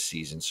end of this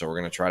season. So we're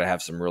going to try to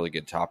have some really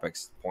good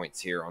points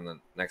here on the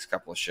next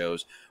couple of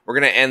shows. We're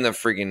going to end the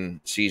freaking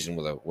season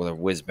with a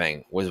whiz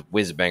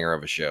banger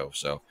of a show.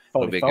 So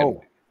it'll be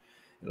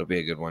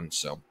a good one.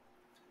 So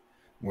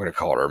we're going to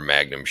call it our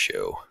Magnum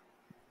show.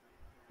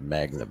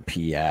 Magnum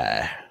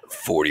PI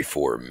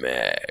 44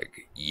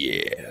 Mag.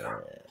 Yeah.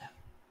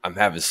 I'm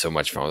having so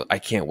much fun. I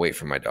can't wait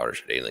for my daughter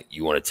today. Like,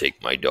 you want to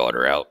take my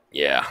daughter out?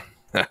 Yeah.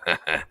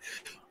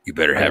 You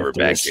better have her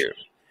back here.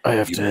 I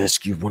have to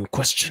ask you one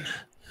question.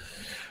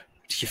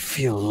 Do you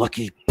feel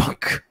lucky,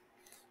 punk?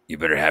 You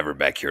better have her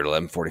back here at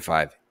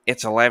 11:45.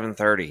 It's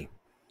 11:30.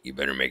 You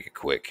better make it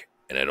quick.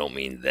 And I don't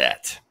mean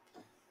that.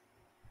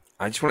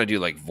 I just want to do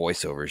like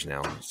voiceovers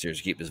now.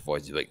 Seriously, keep his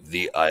voice. Do like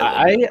the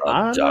island.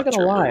 I'm not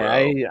gonna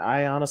lie.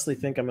 I honestly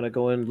think I'm gonna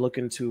go and look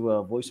into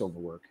voiceover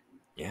work.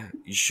 Yeah,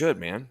 you should,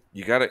 man.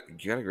 You got a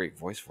great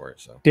voice for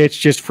it. So it's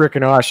just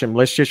freaking awesome.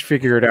 Let's just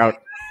figure it out.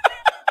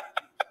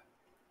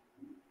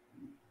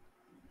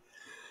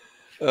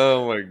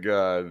 Oh my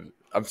god,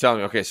 I'm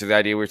telling you. Okay, so the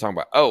idea we were talking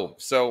about. Oh,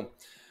 so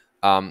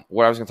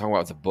what I was going to talk about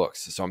was the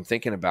books. So I'm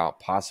thinking about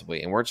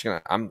possibly, and we're just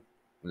gonna.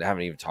 I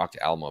haven't even talked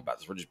to Alamo about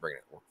this. We're just bringing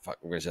it.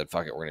 We're gonna say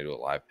fuck it. We're gonna do it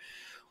live.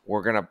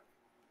 I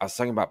was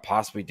thinking about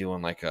possibly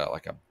doing like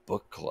a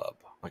book club.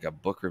 Like a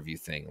book review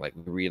thing, like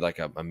we read like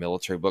a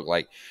military book.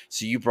 Like,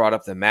 so you brought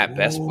up the Matt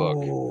Best book.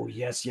 Oh,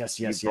 yes.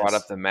 You brought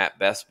up the Matt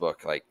Best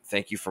book. Like,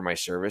 thank you for my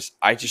service.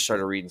 I just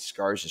started reading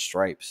Scars and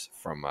Stripes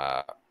from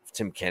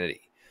Tim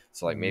Kennedy.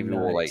 So like maybe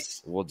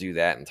we'll do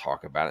that and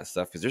talk about it and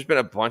stuff, because there's been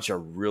a bunch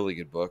of really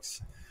good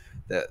books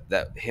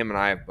that him and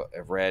I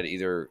have read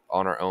either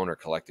on our own or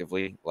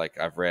collectively. Like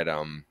I've read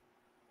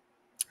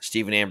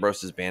Stephen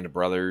Ambrose's Band of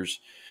Brothers.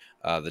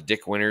 The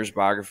Dick Winters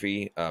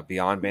biography,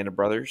 Beyond Band of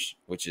Brothers,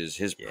 which is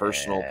his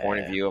personal point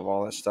of view of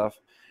all that stuff.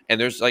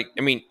 And there's like,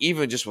 I mean,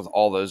 even just with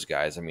all those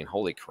guys, I mean,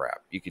 holy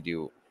crap, you could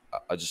do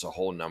just a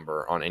whole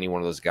number on any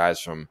one of those guys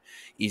from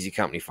Easy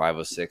Company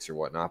 506 or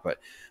whatnot. But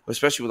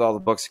especially with all the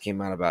books that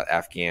came out about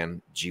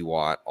Afghan,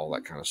 GWAT, all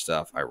that kind of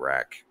stuff,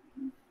 Iraq.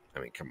 I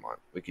mean, come on,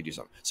 we could do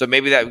something. So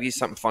maybe that would be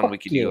something fun we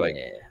could do, like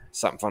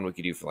something fun we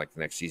could do for like the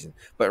next season.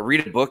 But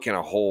read a book in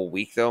a whole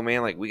week, though,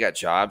 man. Like we got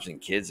jobs and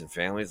kids and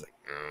families. Like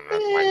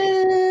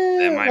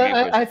that might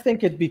be. I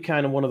think it'd be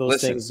kind of one of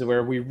those things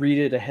where we read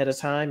it ahead of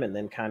time and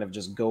then kind of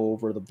just go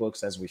over the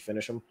books as we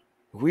finish them.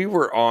 We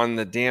were on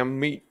the damn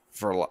meet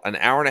for an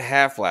hour and a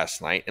half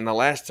last night. In the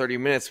last 30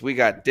 minutes, we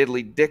got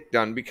diddly dick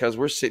done because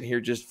we're sitting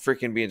here just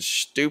freaking being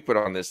stupid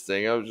on this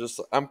thing.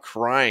 I'm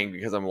crying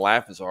because I'm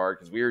laughing so hard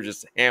because we were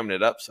just hamming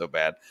it up so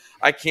bad.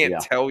 I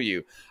can't tell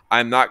you.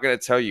 I'm not going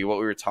to tell you what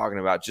we were talking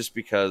about just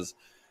because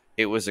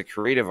it was a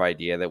creative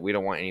idea that we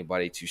don't want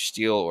anybody to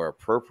steal or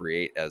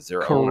appropriate as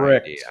their own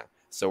idea.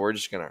 So we're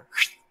just going to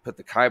put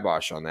the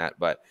kibosh on that.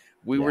 But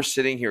we were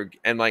sitting here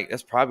and like,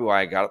 that's probably why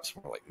I got up this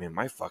morning. Like, man,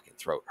 my fucking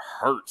throat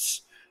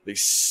hurts. Like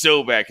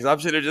so bad because I'm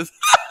sitting there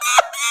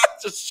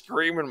just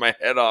screaming my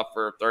head off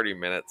for 30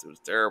 minutes. It was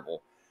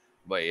terrible,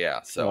 but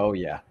yeah. So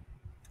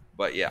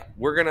but yeah,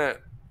 we're gonna,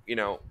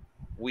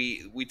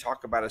 we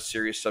talk about a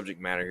serious subject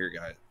matter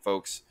here,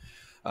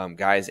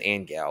 guys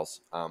and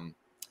gals.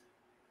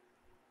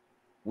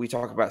 We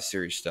talk about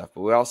serious stuff,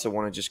 but we also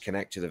want to just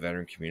connect to the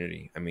veteran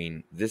community. I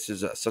mean, this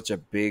is such a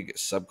big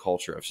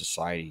subculture of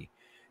society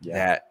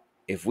that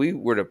if we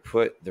were to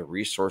put the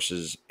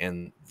resources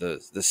and the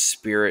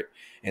spirit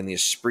and the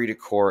esprit de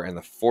corps and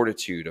the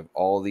fortitude of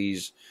all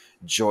these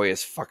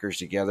joyous fuckers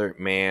together,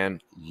 man,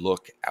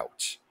 look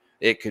out.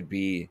 It could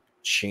be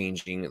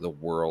changing the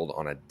world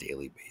on a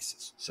daily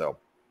basis. So,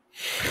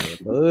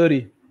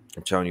 buddy,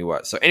 I'm telling you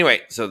what. So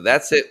anyway, so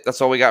that's it.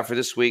 That's all we got for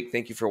this week.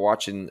 Thank you for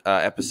watching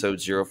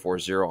episode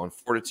 040 on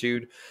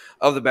Fortitude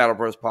of the Battle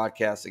Bros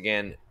podcast.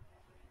 Again,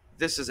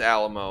 this is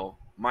Alamo.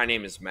 My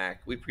name is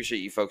Mac. We appreciate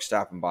you folks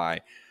stopping by.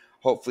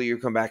 Hopefully you'll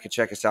come back and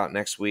check us out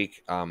next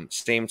week.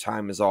 Same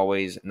time as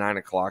always, 9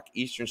 o'clock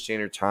Eastern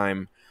Standard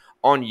Time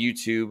on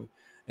YouTube.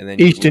 And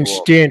then Eastern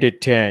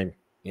Standard Time.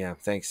 Yeah,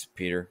 thanks,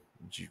 Peter.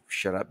 Would you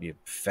shut up, you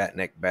fat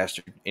neck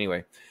bastard?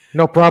 Anyway.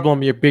 No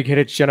problem, you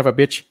big-headed son of a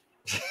bitch.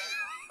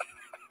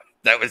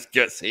 That was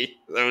good, see?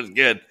 That was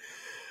good.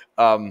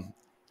 I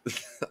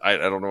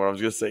don't know what I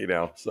was going to say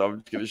now, so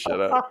I'm just going to shut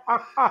up.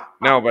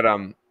 No,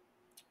 but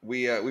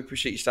we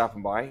appreciate you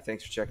stopping by.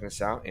 Thanks for checking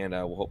us out, and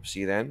we'll hope to see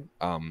you then.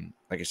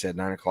 Like I said,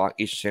 9 o'clock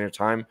Eastern Standard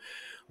Time.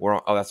 We're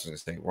on. Oh, that's what I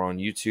was going to say. We're on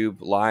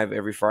YouTube live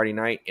every Friday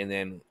night, and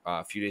then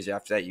a few days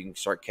after that, you can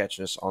start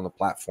catching us on the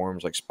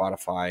platforms like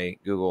Spotify,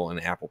 Google,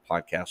 and Apple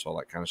Podcasts, all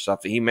that kind of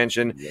stuff that he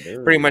mentioned. Yeah,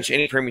 pretty much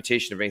any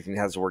permutation of anything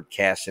that has the word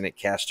cast in it,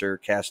 caster,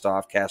 cast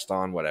off, cast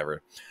on,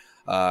 whatever.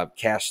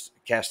 Cast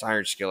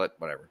iron skillet,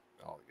 whatever.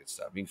 All the good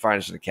stuff. You can find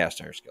us in the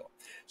Cast Iron Skillet.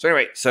 So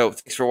anyway,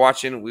 thanks for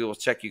watching. We will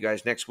check you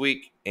guys next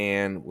week,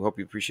 and we hope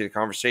you appreciate the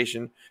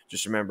conversation.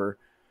 Just remember,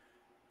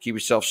 keep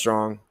yourself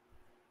strong,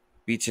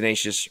 be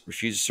tenacious,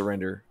 refuse to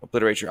surrender,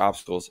 obliterate your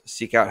obstacles,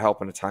 seek out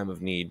help in a time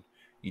of need.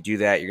 You do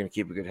that, you're going to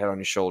keep a good head on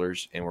your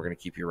shoulders, and we're going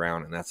to keep you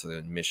around, and that's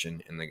the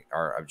mission and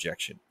our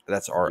objection.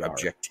 That's our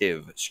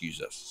objective,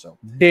 excuse us. So,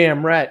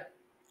 damn right.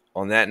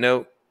 On that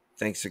note,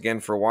 thanks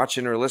again for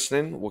watching or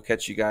listening. We'll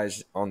catch you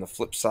guys on the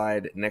flip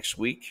side next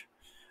week.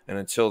 And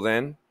until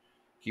then,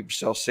 keep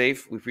yourself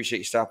safe. We appreciate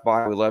you stopping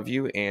by. We love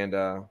you, and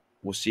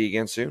we'll see you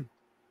again soon.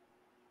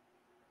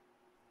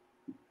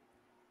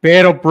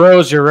 Battle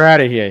Bros, you're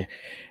out of here.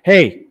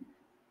 Hey,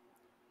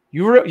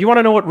 you want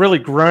to know what really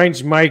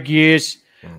grinds my gears?